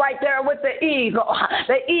 Right there with the eagle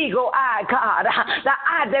eye, God. The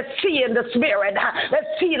eye that see in the spirit, that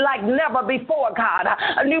see like never before, God.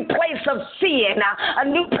 A new place of seeing, a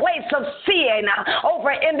new place of seeing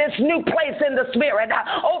over in this new place in the spirit,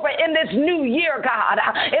 over in this new year, God.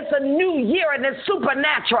 It's a new year and it's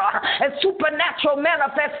supernatural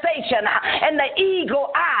manifestation. And the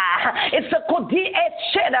eagle eye, it's a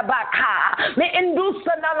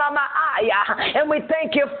and we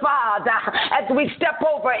thank you, Father, as we step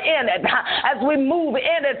over in it, as we move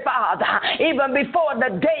in it, Father, even before the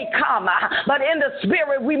day comes, but in the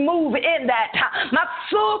spirit we move in that.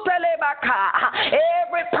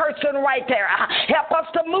 Every person right there, help us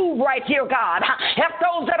to move right here, God. Help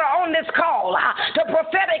those that are on this call to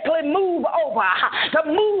prophetically move over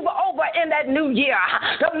in that new year,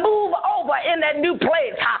 to move over in that new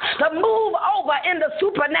place, to move over in the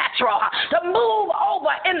supernatural, to move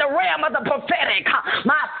over in the realm of the prophetic.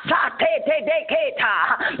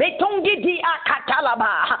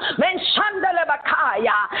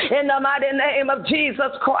 In the mighty name of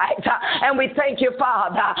Jesus Christ. And we thank you,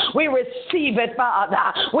 Father. We receive it, Father.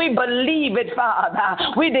 We believe it, Father.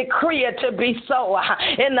 We decree it to be so.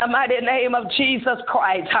 In the mighty name of Jesus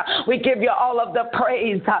Christ. We give you all of the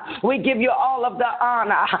praise. We give you all of the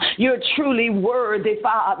honor. You're truly worthy,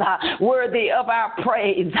 Father. Worthy of our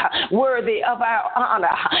praise. Worthy of our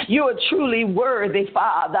honor. You are truly worthy,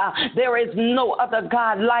 Father. There is no other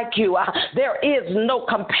God like you. There is no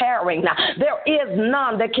comparing. There is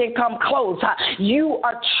none that can come close. You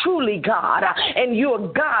are truly God, and you are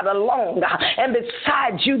God alone. And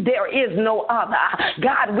besides you, there is no other.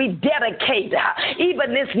 God, we dedicate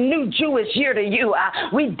even this new Jewish year to you.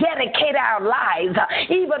 We dedicate our lives,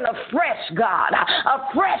 even afresh, God.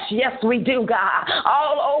 Afresh, yes, we do, God.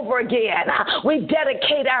 All over again. We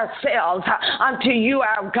dedicate ourselves unto you,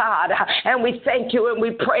 our God. And we thank you and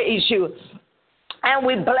we praise you. And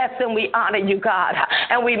we bless and we honor you, God,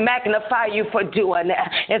 and we magnify you for doing it.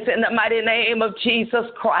 It's in the mighty name of Jesus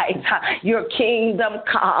Christ. Your kingdom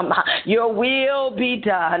come. Your will be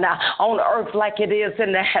done on earth like it is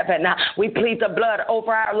in the heaven. We plead the blood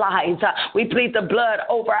over our lives. We plead the blood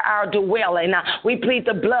over our dwelling. We plead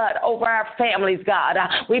the blood over our families, God.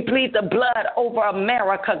 We plead the blood over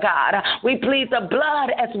America, God. We plead the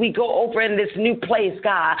blood as we go over in this new place,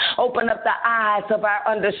 God. Open up the eyes of our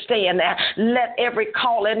understanding. Let every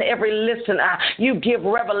call and every listener, you give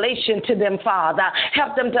revelation to them, Father.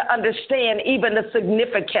 Help them to understand even the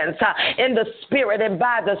significance in the Spirit and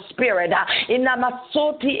by the Spirit.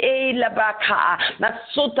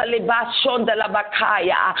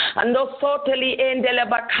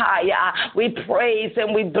 We praise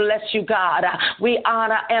and we bless you, God. We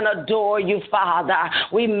honor and adore you, Father.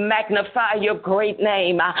 We magnify your great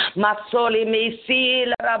name.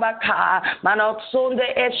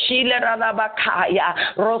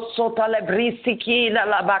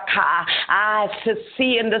 Eyes to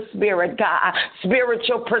see in the Spirit, God.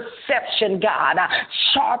 Spiritual perception, God.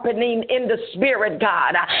 Sharpening in the Spirit,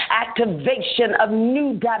 God. Activation of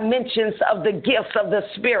new dimensions of the gifts of the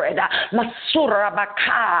Spirit.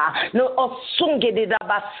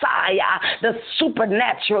 The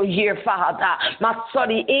supernatural year, Father.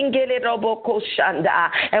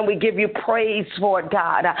 And we give you praise for it,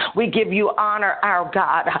 God. We give you honor, our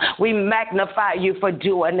God. We magnify you for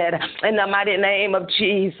doing it. In the mighty name of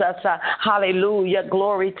Jesus. Hallelujah.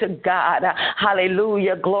 Glory to God.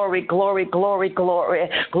 Hallelujah. Glory, glory, glory, glory.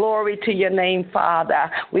 Glory to your name, Father.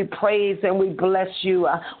 We praise and we bless you.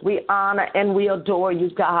 We honor and we adore you,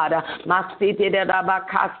 God.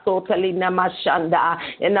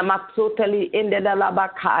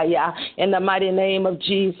 In the mighty name of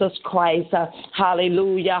Jesus Christ.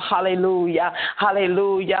 Hallelujah. Hallelujah.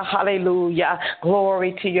 Hallelujah. Hallelujah.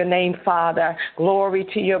 Glory to your name, Father. Glory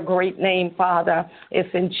to your great name, Father.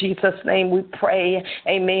 It's in Jesus' name we pray.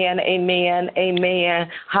 Amen, amen, amen.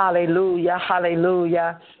 Hallelujah,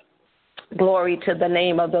 hallelujah. Glory to the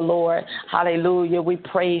name of the Lord. Hallelujah. We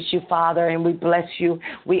praise you, Father, and we bless you.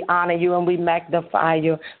 We honor you and we magnify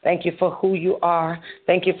you. Thank you for who you are.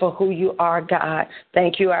 Thank you for who you are, God.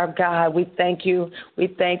 Thank you, our God. We thank you.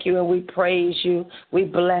 We thank you and we praise you. We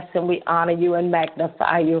bless and we honor you and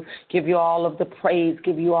magnify you. Give you all of the praise.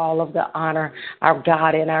 Give you all of the honor, our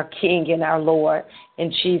God and our King and our Lord. In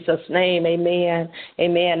Jesus' name, amen,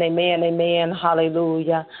 amen, amen, amen,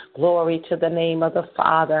 hallelujah. Glory to the name of the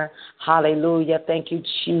Father. Hallelujah. Thank you,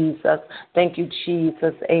 Jesus. Thank you,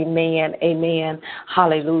 Jesus. Amen, amen,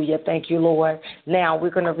 hallelujah. Thank you, Lord. Now we're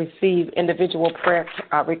going to receive individual prayer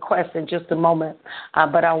requests in just a moment,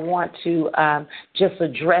 but I want to just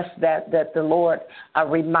address that the Lord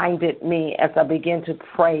reminded me as I begin to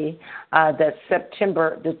pray that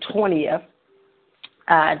September the 20th,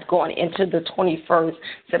 going into the 21st,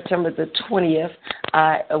 September the 20th,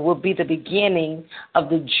 will be the beginning of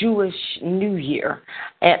the Jewish New Year.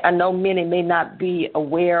 And I know many may not be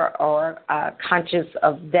aware or conscious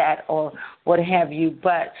of that or what have you,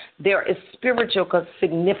 but there is spiritual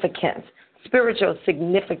significance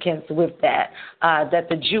with that, that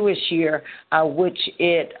the Jewish year, which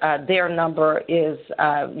their number is,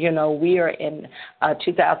 we are in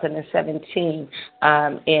 2017,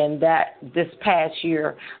 and that this past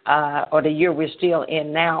year, or the year we're still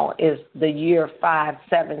in now, is the year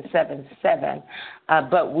 5777.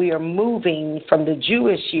 But we are moving from the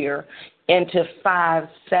Jewish year into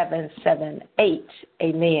 5778.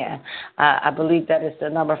 Amen. I believe that is the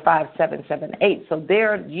number 5778. So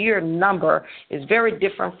their year number is very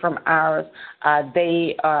different from ours.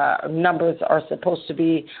 They numbers are supposed to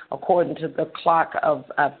be according to the clock of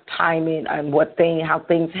timing and how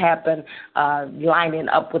things happen, lining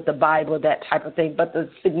up with the Bible, that type of thing. But the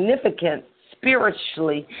significance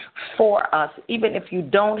spiritually for us, even if you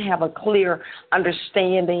don't have a clear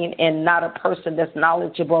understanding and not a person that's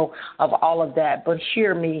knowledgeable of all of that. But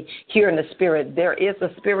hear me here in the Spirit. There is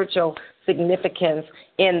a spiritual significance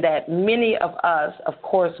in that many of us, of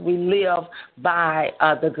course, we live by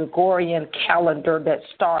the Gregorian calendar that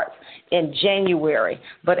starts in January.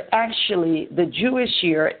 But actually, the Jewish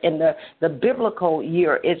year and the biblical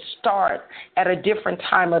year, it starts at a different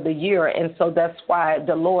time of the year. And so that's why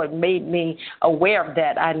the Lord made me aware of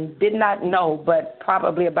that. I did not know, but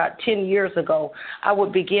probably about 10 years ago, I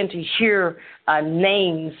would begin to hear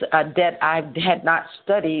names that I had not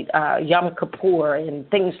studied, Yom Kippur and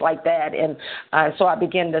things like that. And so I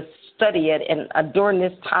began to study it. And during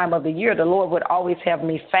this time of the year, the Lord would always have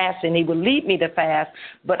me fast, and he would lead me to fast,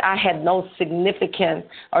 but I had no significance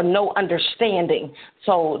or no understanding.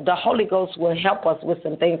 So the Holy Ghost will help us with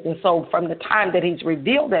some things. And so from the time that he's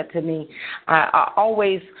revealed that to me, I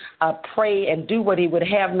always pray and do what he would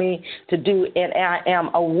have me to do, and I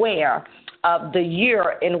am aware of the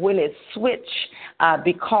year and when it switched,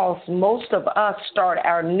 because most of us start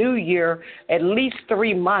our new year at least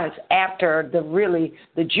 3 months after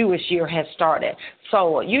the Jewish year has started.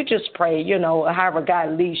 So you just pray, however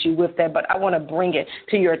God leads you with that. But I want to bring it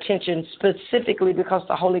to your attention specifically because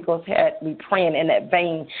the Holy Ghost had me praying in that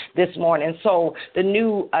vein this morning. So the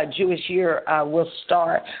new Jewish year will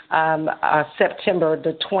start September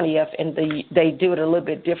the 20th, and they do it a little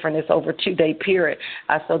bit different. It's over a 2-day period.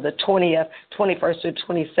 So the 20th, 21st to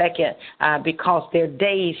 22nd, because their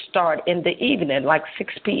days start in the evening, like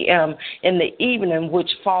 6 p.m. in the evening, which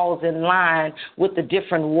falls in line with the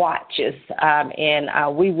different watches. And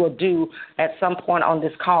we will do, at some point on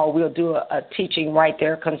this call, we'll do a teaching right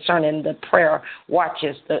there concerning the prayer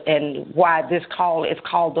watches and why this call is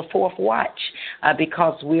called the fourth watch,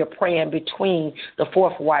 because we are praying between the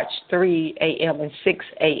fourth watch, 3 a.m. and 6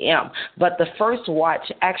 a.m. But the first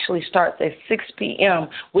watch actually starts at 6 p.m.,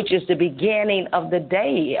 which is the beginning of the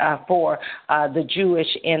day for the Jewish.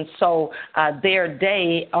 And so their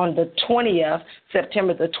day on the 20th,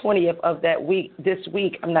 September the 20th of that week, this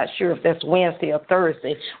week, I'm not sure if that's Wednesday or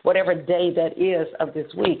Thursday, whatever day that is of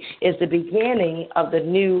this week, is the beginning of the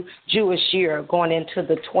new Jewish year going into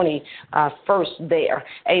the 21st there.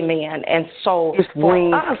 Amen. And so it's for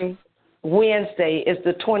Wednesday. us, Wednesday is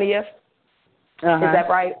the 20th. Uh-huh. Is that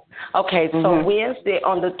right? Okay, so Mm-hmm. Wednesday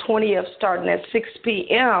on the 20th, starting at 6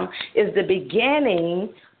 p.m., is the beginning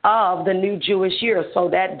of the new Jewish year. So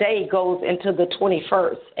that day goes into the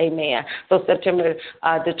 21st, amen. So September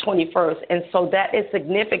the 21st. And so that is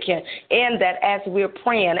significant, and that as we're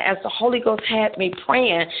praying, as the Holy Ghost had me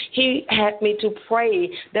praying, he had me to pray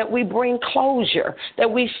that we bring closure, that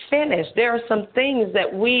we finish. There are some things that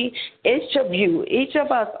each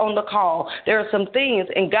of us on the call, there are some things,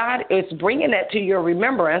 and God is bringing that to your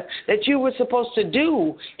remembrance that you were supposed to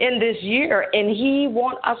do in this year, and he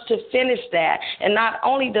wants us to finish that. And not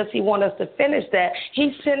only does he want us to finish that,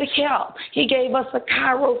 he sent help. He gave us a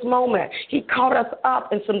Kairos moment. He caught us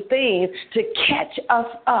up in some things to catch us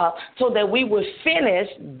up so that we would finish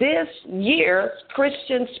this year,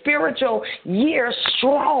 Christian spiritual year,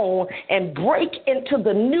 strong and break into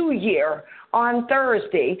the new year on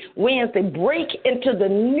Thursday, Wednesday, break into the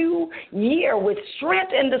new year with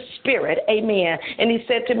strength in the spirit. Amen. And he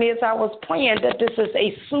said to me as I was praying that this is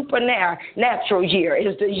a supernatural year.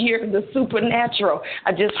 It's the year of the supernatural.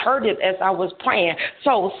 I just heard it as I was praying.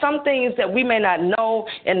 So some things that we may not know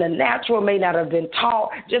in the natural may not have been taught.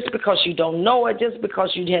 Just because you don't know it, just because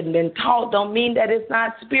you hadn't been taught, don't mean that it's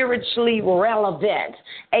not spiritually relevant.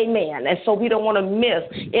 Amen. And so we don't want to miss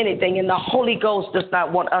anything, and the Holy Ghost does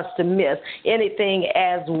not want us to miss anything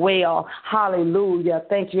as well. Hallelujah.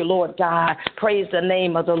 Thank you, Lord God. Praise the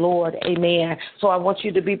name of the Lord. Amen. So I want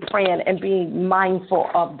you to be praying and being mindful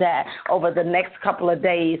of that over the next couple of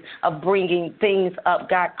days of bringing things up.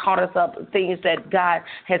 God caught us up, things that God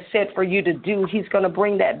has said for you to do. He's going to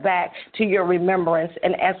bring that back to your remembrance.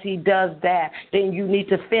 And as he does that, then you need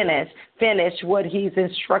to finish what he's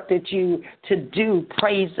instructed you to do.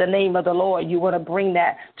 Praise the name of the Lord. You want to bring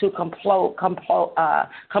that to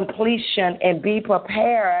completion and be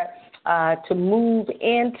prepared to move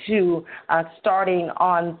into starting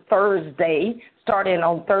on Thursday,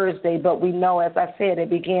 but we know, as I said, it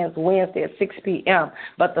begins Wednesday at 6 p.m.,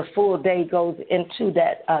 but the full day goes into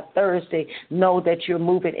that Thursday. Know that you're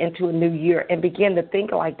moving into a new year and begin to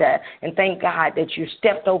think like that, and thank God that you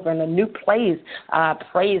stepped over in a new place.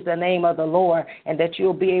 Praise the name of the Lord, and that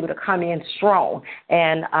you'll be able to come in strong.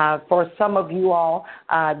 And for some of you all,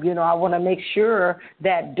 I want to make sure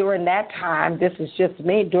that during that time, this is just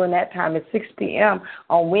me, during that time at 6 p.m.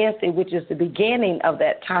 on Wednesday, which is the beginning of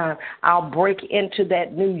that time, I'll break into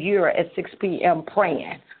that new year at 6 p.m.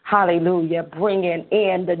 praying. Hallelujah. Bringing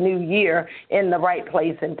in the new year in the right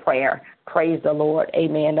place in prayer. Praise the Lord.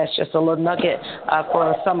 Amen. That's just a little nugget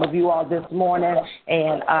for some of you all this morning.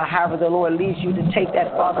 And however the Lord leads you to take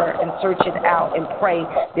that, Father, and search it out and pray,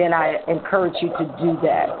 then I encourage you to do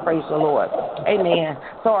that. Praise the Lord. Amen.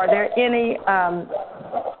 So are there any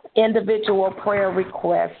individual prayer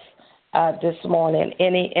requests this morning?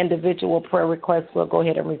 Any individual prayer requests? We'll go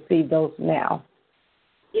ahead and receive those now.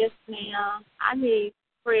 Yes, ma'am. I need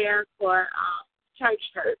prayer for church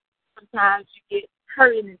hurt. Sometimes you get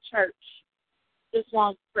hurt in the church. Just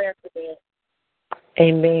want prayer for that.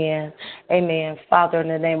 Amen. Amen. Father, in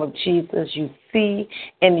the name of Jesus, you see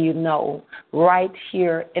and you know right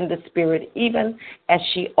here in the spirit, even as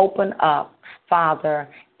she opened up, Father,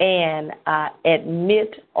 and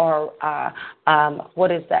admit or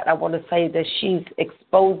what is that? I want to say that she's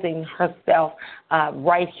exposing herself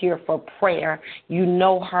right here for prayer. You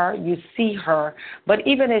know her, you see her, but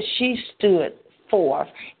even as she stood forth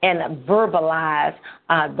and verbalize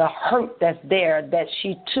the hurt that's there that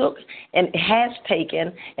she took and has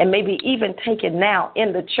taken and maybe even taken now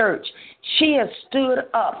in the church. She has stood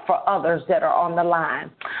up for others that are on the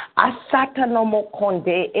line.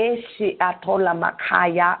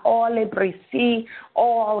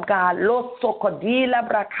 Oh God,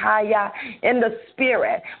 in the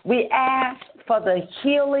spirit, we ask for the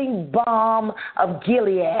healing balm of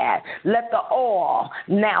Gilead. Let the oil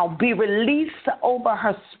now be released over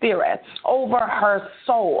her spirit, over her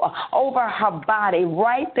soul, over her body,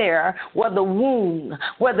 right there where the wound,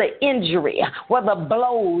 where the injury, where the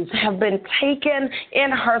blows have been taken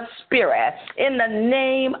in her spirit. In the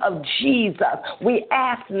name of Jesus, we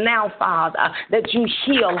ask now, Father, that you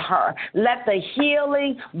heal her. Let the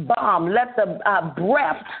healing balm, let the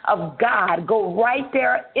breath of God go right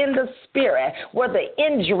there in the spirit where the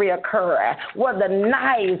injury occurred, where the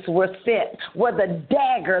knives were sent, where the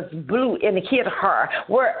daggers blew and hit her,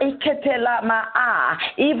 where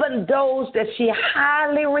even those that she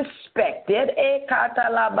highly respected,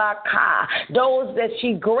 those that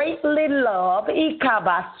she greatly loved,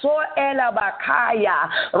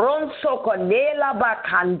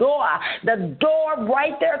 the door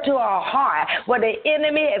right there to her heart where the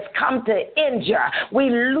enemy has come to injure. We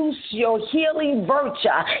loose your healing virtue,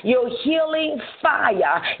 your healing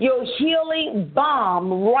fire, your healing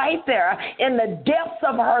balm right there in the depths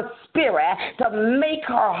of her spirit to make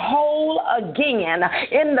her whole again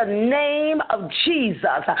in the name of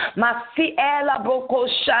Jesus.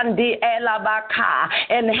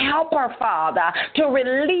 And help her, Father, to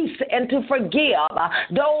release and to forgive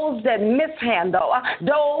those that mishandle,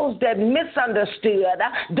 those that misunderstood,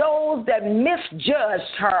 those that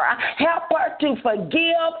misjudged her. Help her to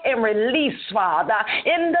forgive and release, Father,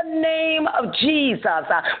 in the name of Jesus.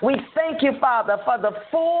 We thank you, Father, for the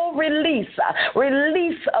full release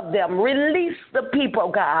of them. Release the people,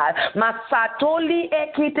 God. Masatoli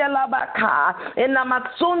ekitelabaka, in the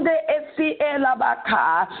matsunde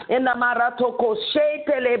esielabaka, in the maratoko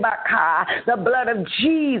shetelebaka, the blood of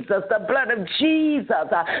Jesus, the blood of Jesus,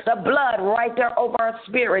 the blood right there over her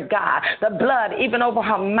spirit, God, the blood even over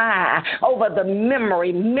her mind, over the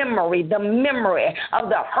memory, the memory of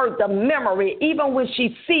the hurt, the memory, even when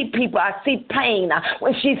she see people, I see pain,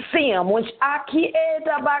 when she see them, when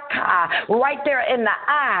right there in the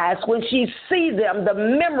eyes, when she see them, the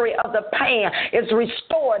memory of the pain is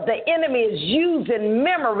restored. The enemy is using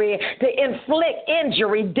memory to inflict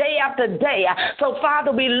injury day after day. So,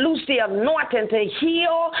 Father, we loose the anointing to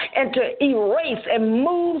heal and to erase and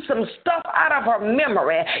move some stuff out of her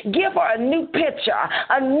memory. Give her a new picture,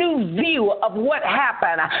 a new view of what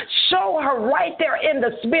happened. Show her right there in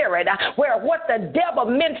the spirit where what the devil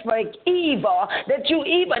meant for evil, that you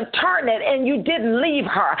even turn it and you didn't leave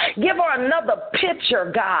her. Give her another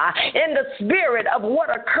picture, God, in the spirit of what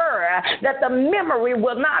occurred, that the memory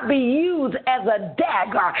will not be used as a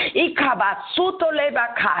dagger.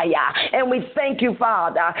 And we thank you,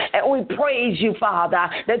 Father, and we praise you, Father,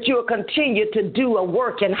 that you will continue to do a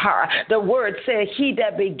work in her. The word says, he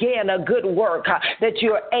that began a good work, that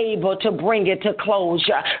you're able to bring it to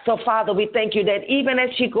closure. So, Father, we thank you that even as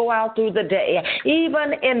she go out through the day,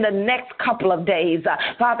 even in the next couple of days,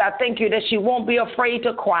 Father, I thank you that she won't be afraid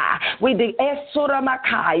to cry.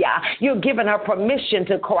 You're giving her permission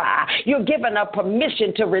to cry. You're giving her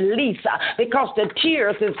permission to release, because the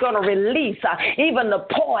tears is going to release even the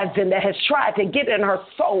poison that has tried to get in her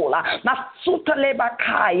soul.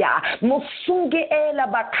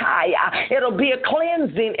 It'll be a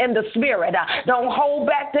cleansing in the spirit. Don't hold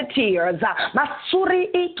back the tears.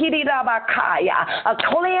 A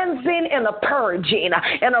cleansing and a purging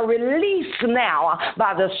and a release release now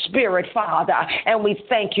by the Spirit, Father. And we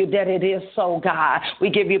thank you that it is so, God. We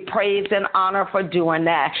give you praise and honor for doing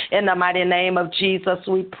that. In the mighty name of Jesus,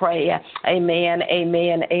 we pray. Amen,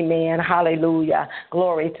 amen, amen. Hallelujah.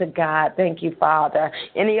 Glory to God. Thank you, Father.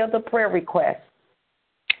 Any other prayer requests?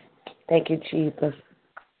 Thank you, Jesus.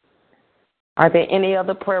 Are there any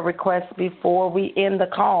other prayer requests before we end the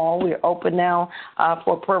call? We're open now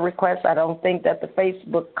for prayer requests. I don't think that the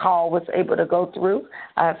Facebook call was able to go through,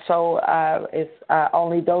 so it's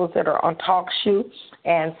only those that are on TalkShoe.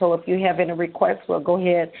 And so if you have any requests, we'll go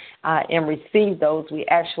ahead and receive those. We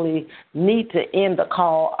actually need to end the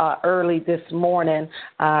call early this morning.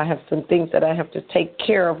 I have some things that I have to take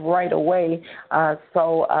care of right away,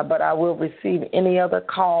 but I will receive any other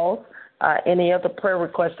calls. Any other prayer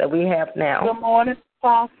requests that we have now? Good morning,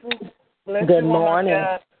 Apostle. Good morning.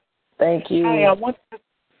 Thank you. Hey, I want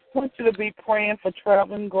you to be praying for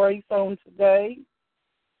traveling grace on today.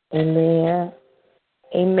 Amen.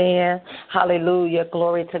 Amen. Hallelujah.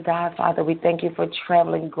 Glory to God, Father. We thank you for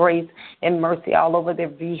traveling grace and mercy all over their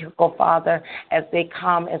vehicle, Father, as they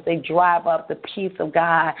come, as they drive up, the peace of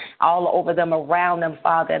God all over them, around them,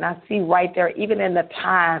 Father. And I see right there, even in the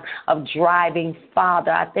time of driving,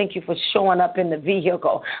 Father, I thank you for showing up in the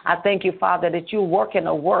vehicle. I thank you, Father, that you're working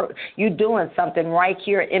a work. You're doing something right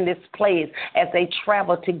here in this place as they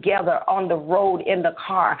travel together on the road in the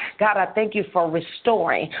car. God, I thank you for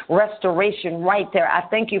restoration right there. I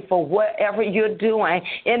thank you for whatever you're doing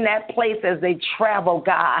in that place as they travel,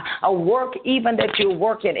 God. A work even that you're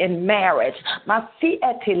working in marriage. A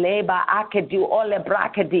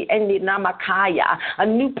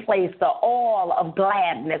new place, the all of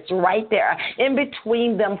gladness right there in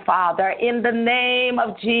between them, Father. In the name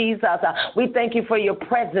of Jesus, we thank you for your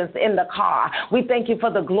presence in the car. We thank you for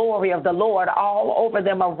the glory of the Lord all over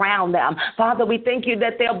them, around them. Father, we thank you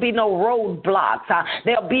that there'll be no roadblocks.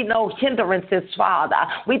 There'll be no hindrances, Father.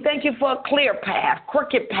 We thank you for a clear path,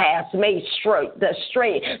 crooked paths made straight, the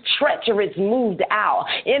straight, treacherous moved out.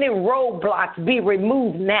 Any roadblocks be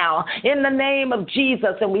removed now in the name of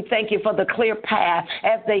Jesus. And we thank you for the clear path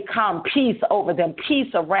as they come. Peace over them, peace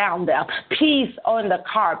around them, peace on the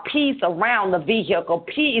car, peace around the vehicle,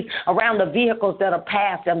 peace around the vehicles that are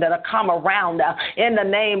past them, that are come around them in the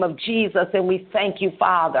name of Jesus. And we thank you,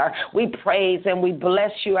 Father. We praise and we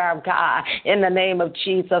bless you, our God, in the name of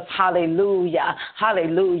Jesus. Hallelujah.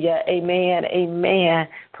 Hallelujah. Amen. Amen.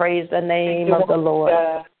 Praise the name of the Lord.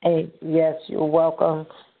 Yes, you're welcome.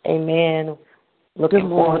 Amen. Looking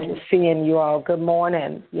forward to seeing you all. Good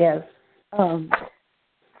morning. Yes.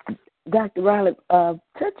 Dr. Riley,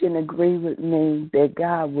 touch and agree with me that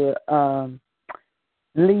God will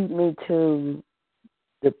lead me to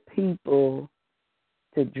the people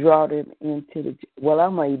to draw them into the. Well,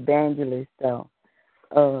 I'm an evangelist, so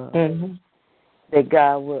that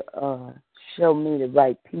God will show me the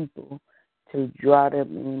right people to draw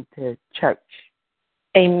them into church.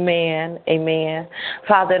 Amen. Amen.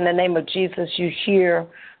 Father, in the name of Jesus, you hear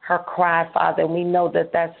her cry, Father, and we know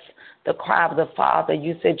that that's the cry of the Father.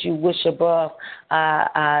 You said you wish above,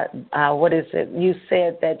 You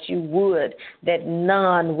said that you would, that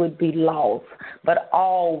none would be lost, but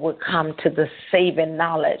all would come to the saving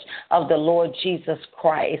knowledge of the Lord Jesus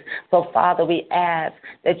Christ. So, Father, we ask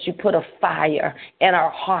that you put a fire in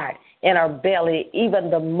our heart, in our belly, even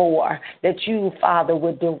the more, that you, Father,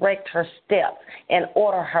 would direct her steps and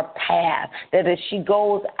order her path, that as she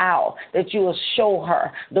goes out, that you will show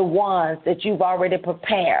her the ones that you've already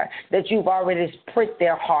prepared, that you've already pricked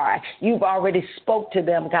their heart, you've already spoke to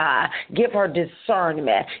them, God. Give her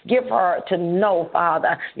discernment. Give her to know,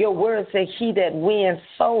 Father. Your word says he that wins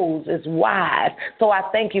souls is wise. So I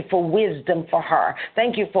thank you for wisdom for her.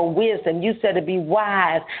 Thank you for wisdom. You said to be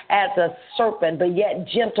wise as a serpent, but yet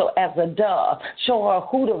gentle as a dove. Show her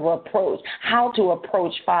who to approach, how to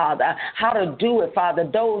approach, Father, how to do it, Father.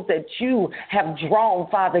 Those that you have drawn,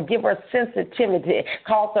 Father, give her sensitivity.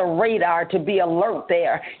 Cause her radar to be alert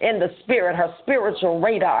there in the spirit, her spiritual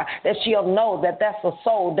radar, that she'll know that that's a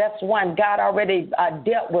soul. That's one God already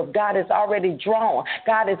dealt with. God is already drawn.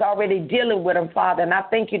 God is already dealing with them, Father. And I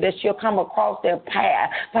thank you that she'll come across their path.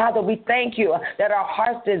 Father, we thank you that our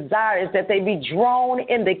heart's desire is that they be drawn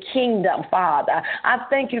in the kingdom, Father. I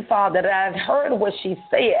thank you, Father, that I heard what she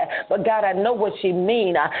said, but God, I know what she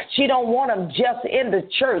means. She don't want them just in the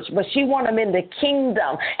church, but she want them in the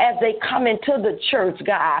kingdom as they come into the church,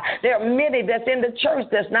 God. There are many that's in the church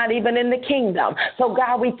that's not even in the kingdom. So,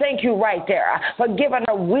 God, we thank you right there for giving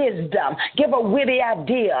her wisdom. Give her witty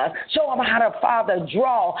ideas. Show them how to, Father,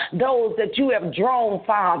 draw those that you have drawn,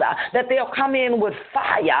 Father, that they'll come in with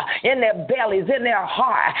fire in their bellies, in their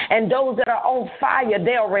heart, and those that are on fire,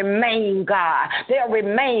 they'll remain, God. They'll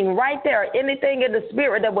remain anything right there, anything in the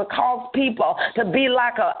spirit that would cause people to be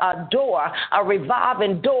like a door, a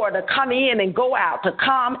revolving door to come in and go out, to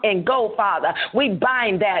come and go, Father. We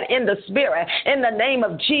bind that in the spirit in the name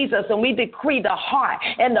of Jesus, and we decree the heart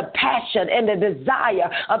and the passion and the desire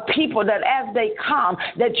of people that as they come,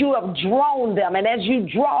 that you have drawn them, and as you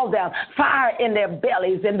draw them, fire in their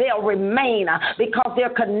bellies, and they'll remain because they're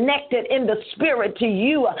connected in the spirit to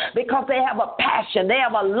you, because they have a passion, they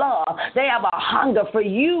have a love, they have a hunger for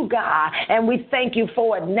you, God, and we thank you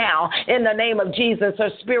for it now in the name of Jesus. Her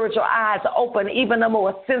spiritual eyes open even the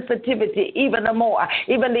more, sensitivity even the more,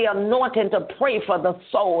 even the anointing to pray for the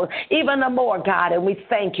soul even the more, God, and we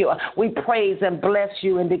thank you. We praise and bless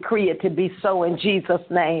you and decree it to be so in Jesus'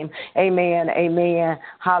 name. Amen. Amen.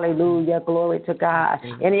 Hallelujah. Glory to God.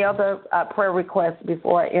 Any other prayer requests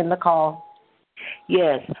before I end the call?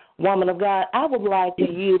 Yes. Woman of God, I would like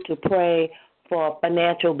you to pray for a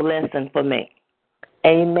financial blessing for me.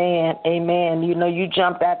 Amen. Amen. You know, you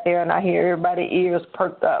jumped out there and I hear everybody's ears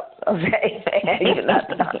perked up. Okay.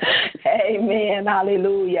 Amen.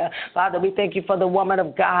 Hallelujah. Father, we thank you for the woman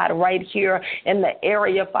of God right here in the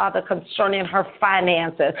area, Father, concerning her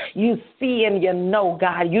finances. You see and you know,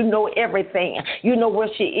 God. You know everything. You know where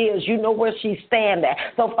she is. You know where she's standing.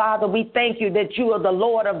 So, Father, we thank you that you are the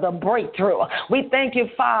Lord of the breakthrough. We thank you,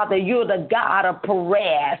 Father, you're the God of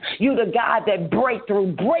Perez. You're the God that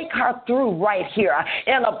breakthrough. Break her through right here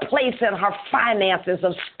in a place in her finances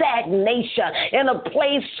of stagnation, in a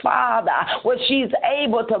place, Father, where she's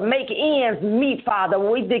able to make ends meet, Father.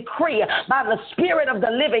 We decree by the Spirit of the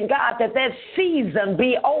living God that season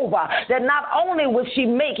be over, that not only will she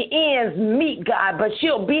make ends meet, God, but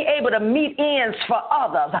she'll be able to meet ends for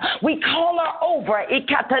others. We call her over.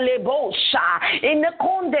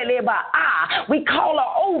 We call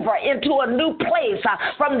her over into a new place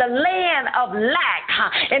from the land of lack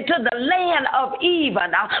into the land of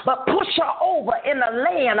even, but push her over in the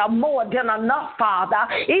land of more than enough, Father.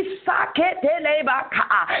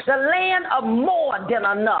 The land of more than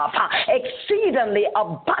enough, exceedingly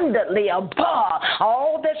abundantly above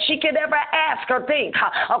all that she could ever ask or think,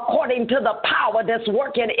 according to the power that's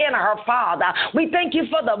working in her, Father. We thank you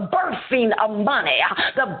for the birthing of money,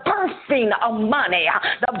 the birthing of money,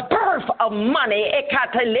 the birth of money.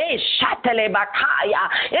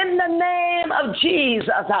 In the name of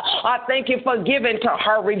Jesus, I thank you for giving to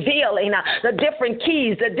her, revealing the different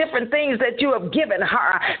keys, the different things that you have given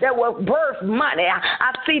her that will birth money.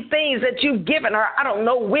 I see things that you've given her, I don't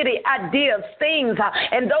know, witty ideas, things,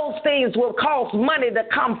 and those things will cause money to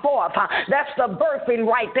come forth. That's the birthing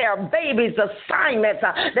right there. Babies, assignments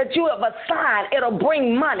that you have assigned, it'll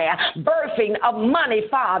bring money, birthing of money,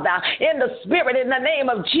 Father, in the Spirit, in the name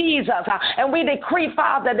of Jesus. And we decree,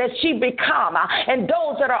 Father, that she become, and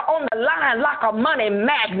those that are on the line like a money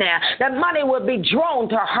magnet, that money will be drawn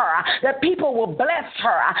to her, that people will bless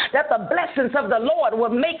her, that the blessings of the Lord will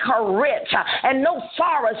make her rich, and no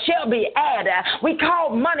sorrow shall be added. We call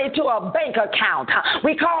money to a bank account.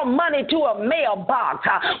 We call money to a mailbox.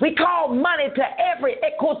 We call money to every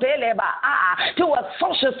to a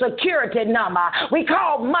social security number. We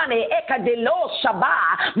call money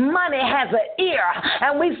money has an ear,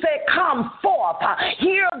 and we say, come forth,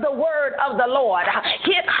 hear the word of the Lord,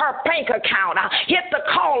 hit her bank account, hit the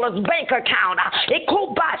caller's bank account,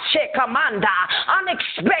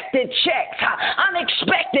 unexpected checks,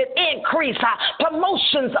 unexpected increase,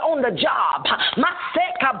 promotions on the job,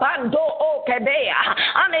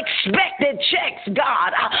 unexpected checks,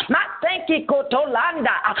 God,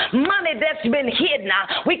 money that's been hidden.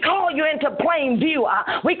 We call you into plain view.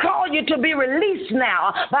 We call you to be released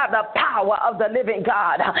now by the power of the living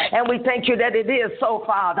God. And we thank you that it is so,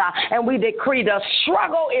 Father. And we decree the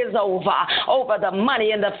struggle is over the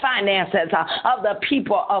money and the finances of the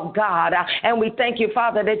people of God. And we thank you,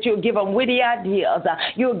 Father, that you'll give them witty ideas.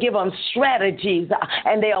 You'll give them strategies,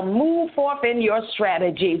 and they'll move forth in your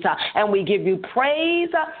strategies. And we give you praise,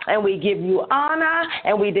 and we give you honor,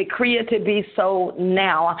 and we decree it to be so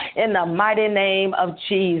now. In the mighty name of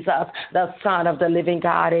Jesus, the Son of the living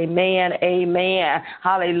God. Amen. Amen.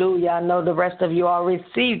 Hallelujah. I know the rest of you all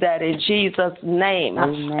received that in Jesus' name.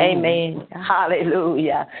 Amen. Amen.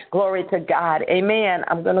 Hallelujah. Glory to God. Amen.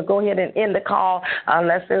 I'm going to go ahead and end the call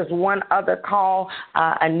unless there's one other call.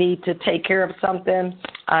 I need to take care of something.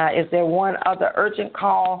 Is there one other urgent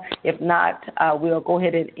call? If not, we'll go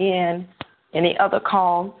ahead and end. Any other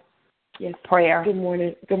call? Yes. Prayer. Good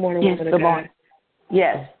morning. Good morning, yes, woman of God. Morning.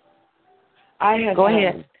 Yes. Go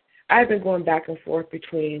ahead. I've been going back and forth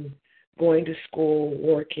between going to school,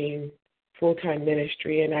 working, full-time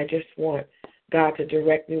ministry, and I just want God to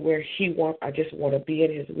direct me where He wants. I just want to be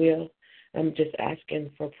in His will. I'm just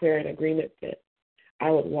asking for prayer and agreement that I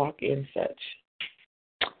would walk in such.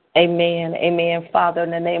 Amen. Amen. Father,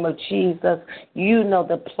 in the name of Jesus, you know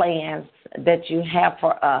the plans that you have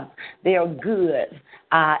for us. They are good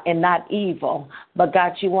and not evil. But,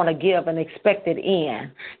 God, you want to give an expected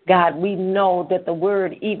end. God, we know that the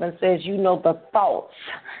word even says you know the thoughts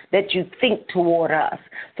that you think toward us.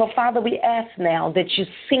 So, Father, we ask now that you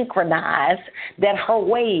synchronize, that her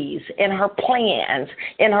ways and her plans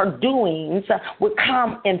and her doings would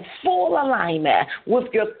come in full alignment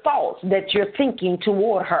with your thoughts that you're thinking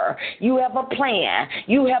toward her. You have a plan.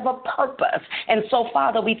 You have a purpose. And so,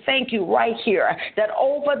 Father, we thank you right here that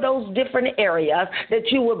over those different areas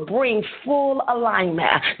that you would bring full alignment,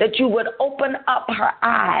 that you would open up her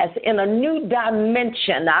eyes in a new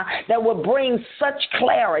dimension that would bring such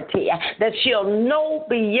clarity that she'll know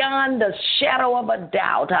beyond the shadow of a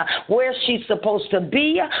doubt where she's supposed to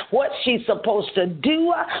be, what she's supposed to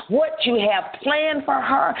do, what you have planned for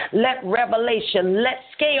her. Let revelation, let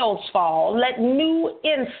scales fall, let new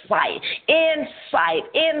inside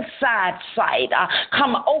sight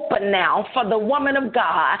come open now for the woman of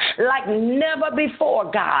God like never before,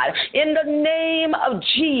 God. In the name of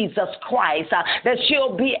Jesus Christ, that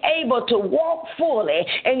she'll be able to walk fully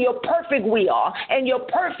in your perfect will and your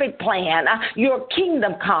perfect plan. Your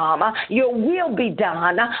kingdom come, your will be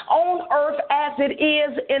done on earth as it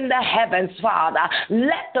is in the heavens, Father.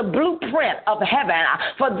 Let the blueprint of heaven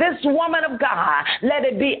for this woman of God, let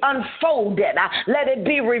it be unfolded, let it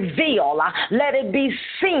be revealed, let it be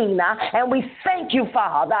seen, and we thank you,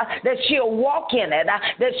 Father, that she'll walk in it,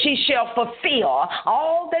 that she shall fulfill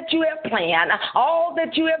all that you have planned, all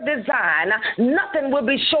that you have designed. Nothing will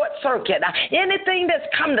be short-circuited. Anything that's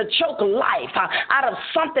come to choke life out of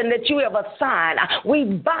something that you have assigned, we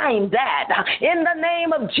bind that in the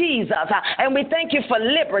name of Jesus, and we thank you for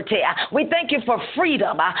liberty. We thank you for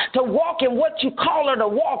freedom to walk in what you call her to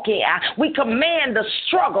walk in. We command the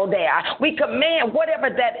struggle there. We command whatever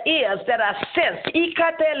that is that I sense,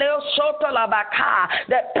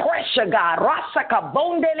 that pressure, God,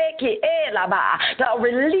 to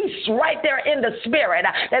release right there in the spirit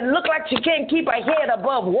that look like she can't keep her head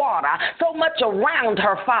above water. So much around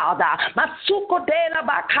her, Father.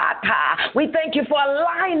 We thank you for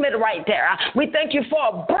alignment right there. We thank you for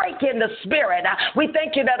a break in the spirit. We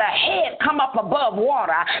thank you that her head come up above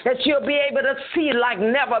water, that she'll be able to see like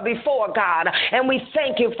never before, God. And we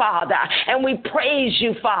thank you, Father, and we praise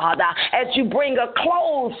you, Father, as you bring a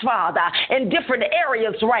close, Father, in different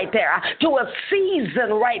areas right there, to a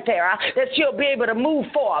season right there, that she'll be able to move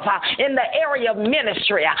forth in the area of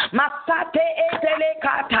ministry.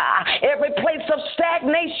 Every place of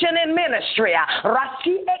stagnation in ministry,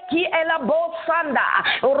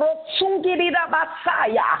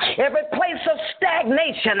 every place of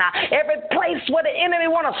stagnation, every place where the enemy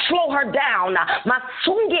want to slow her down,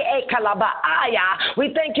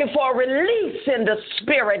 we thank you for a release in the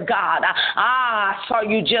spirit, God. I saw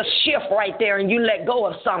you just shift right there and you let go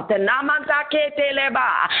of something.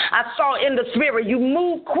 I saw in the spirit you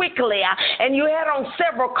move quickly and you had on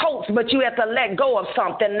several coats, but you had to let go of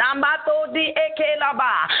something.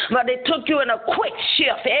 But it took you in a quick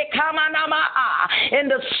shift in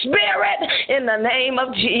the spirit, in the name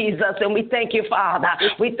of Jesus. And we thank you, Father.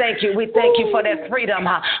 We thank you. We thank you for that freedom.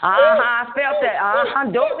 I felt that.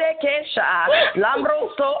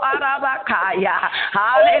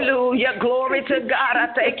 Hallelujah. Glory to God. I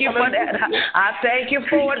thank you for that. I thank you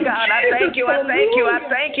for it, God. I thank you. I thank you. I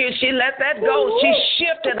thank you. She let that go. She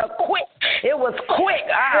shifted a quick. It was quick.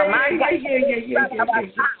 My God.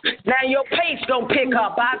 Now your pace gonna pick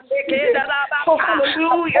up.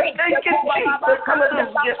 Hallelujah. Thank you, Jesus.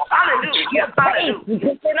 Hallelujah. Hallelujah.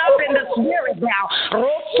 Picking up in the spirit now.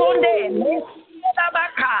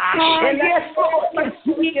 Yes, Lord.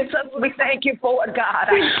 Jesus, we thank you for it, God.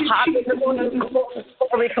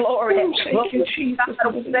 Glory, glory. Thank you, Jesus.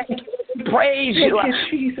 Thank you. Praise you. Thank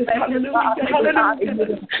you, Jesus. Hallelujah.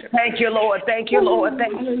 Thank you, Lord. Thank you, Lord.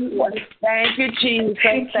 Thank you, Lord. Thank you, Jesus.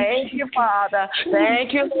 Thank you, Father.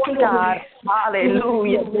 Thank you, Lord God.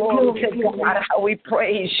 Hallelujah. Glory to God. How we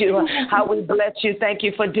praise you. How we bless you. Thank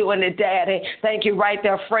you for doing it, Daddy. Thank you right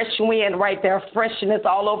there. Fresh wind right there. Freshness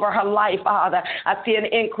all over her life, Father. I see an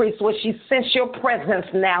increase where she sense your presence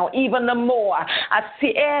now, even the more. I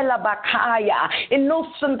see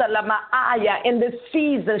in this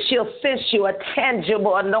season, she'll sense you a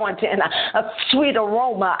tangible anointing, a sweet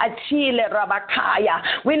aroma.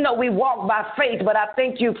 We know we walk by faith, but I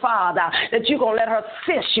thank you, Father, that you're going to let her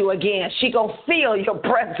sense you again. She We going to feel your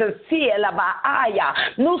presence.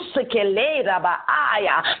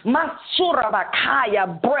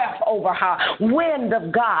 Breath over her. Wind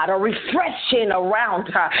of God, a refreshing around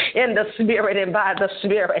her in the Spirit and by the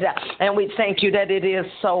Spirit. And we thank you that it is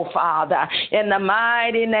so, Father. In the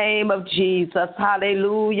mighty name of Jesus.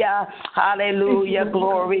 Hallelujah. Hallelujah.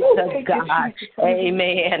 Glory to God.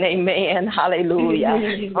 Amen. Amen.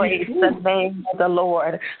 Hallelujah. Praise the name of the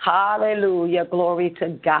Lord. Hallelujah. Glory to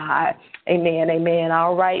God. Amen. Amen.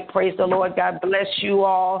 All right. Praise the Lord. God bless you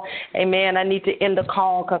all. Amen. I need to end the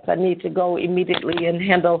call because I need to go immediately and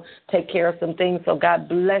take care of some things. So God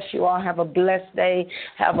bless you all. Have a blessed day.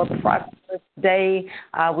 Have a prosperous day.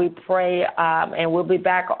 We pray, and we'll be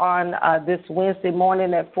back on this Wednesday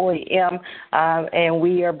morning at 4 a.m. And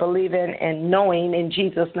we are believing and knowing in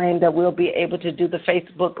Jesus' name that we'll be able to do the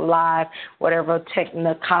Facebook Live, whatever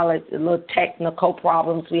technical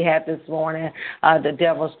problems we had this morning. The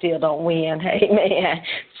devil still don't win. Amen.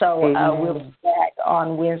 So we'll be back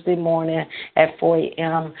on Wednesday morning at 4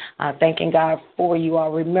 a.m. Thanking God for you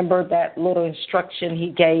all. Remember that little instruction he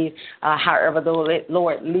gave, however the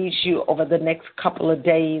Lord leads you over the next couple of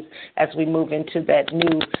days as we move into that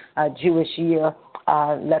new Jewish year.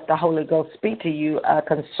 Let the Holy Ghost speak to you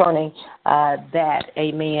concerning that.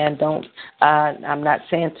 Amen. I'm not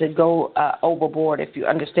saying to go overboard, if you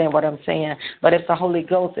understand what I'm saying, but if the Holy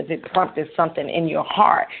Ghost, if it prompted something in your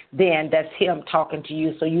heart, then that's him talking to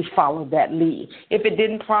you, so you follow that lead. If it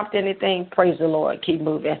didn't prompt anything, praise the Lord. Keep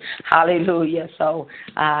moving. Hallelujah. So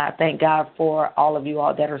thank God for all of you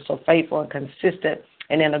all that are so faithful and consistent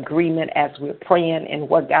and in agreement as we're praying and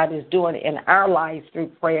what God is doing in our lives through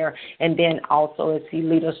prayer, and then also as he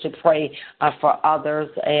leads us to pray for others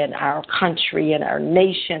and our country and our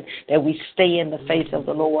nation, that we stay in the face of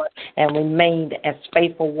the Lord and remain as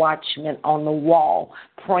faithful watchmen on the wall,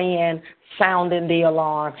 praying, sounding the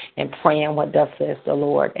alarm, and praying what thus says the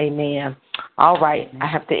Lord. Amen. All right, I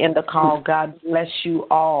have to end the call. God bless you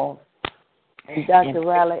all. And Dr.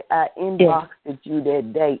 Riley, I inboxed you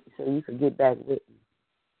that date so you can get back with me.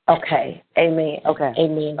 Okay. Amen. Okay.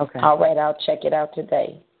 Amen. Okay. All right. I'll check it out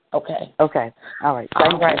today. Okay. Okay. All right.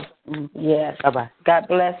 All right. Mm-hmm. Yes. Bye-bye. God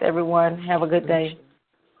bless everyone. Have a good day.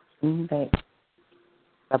 Mm-hmm. Thanks.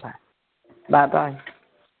 Bye-bye. Bye-bye.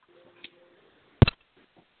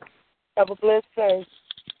 Have a blessed day.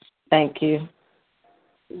 Thank you.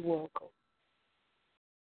 You're welcome.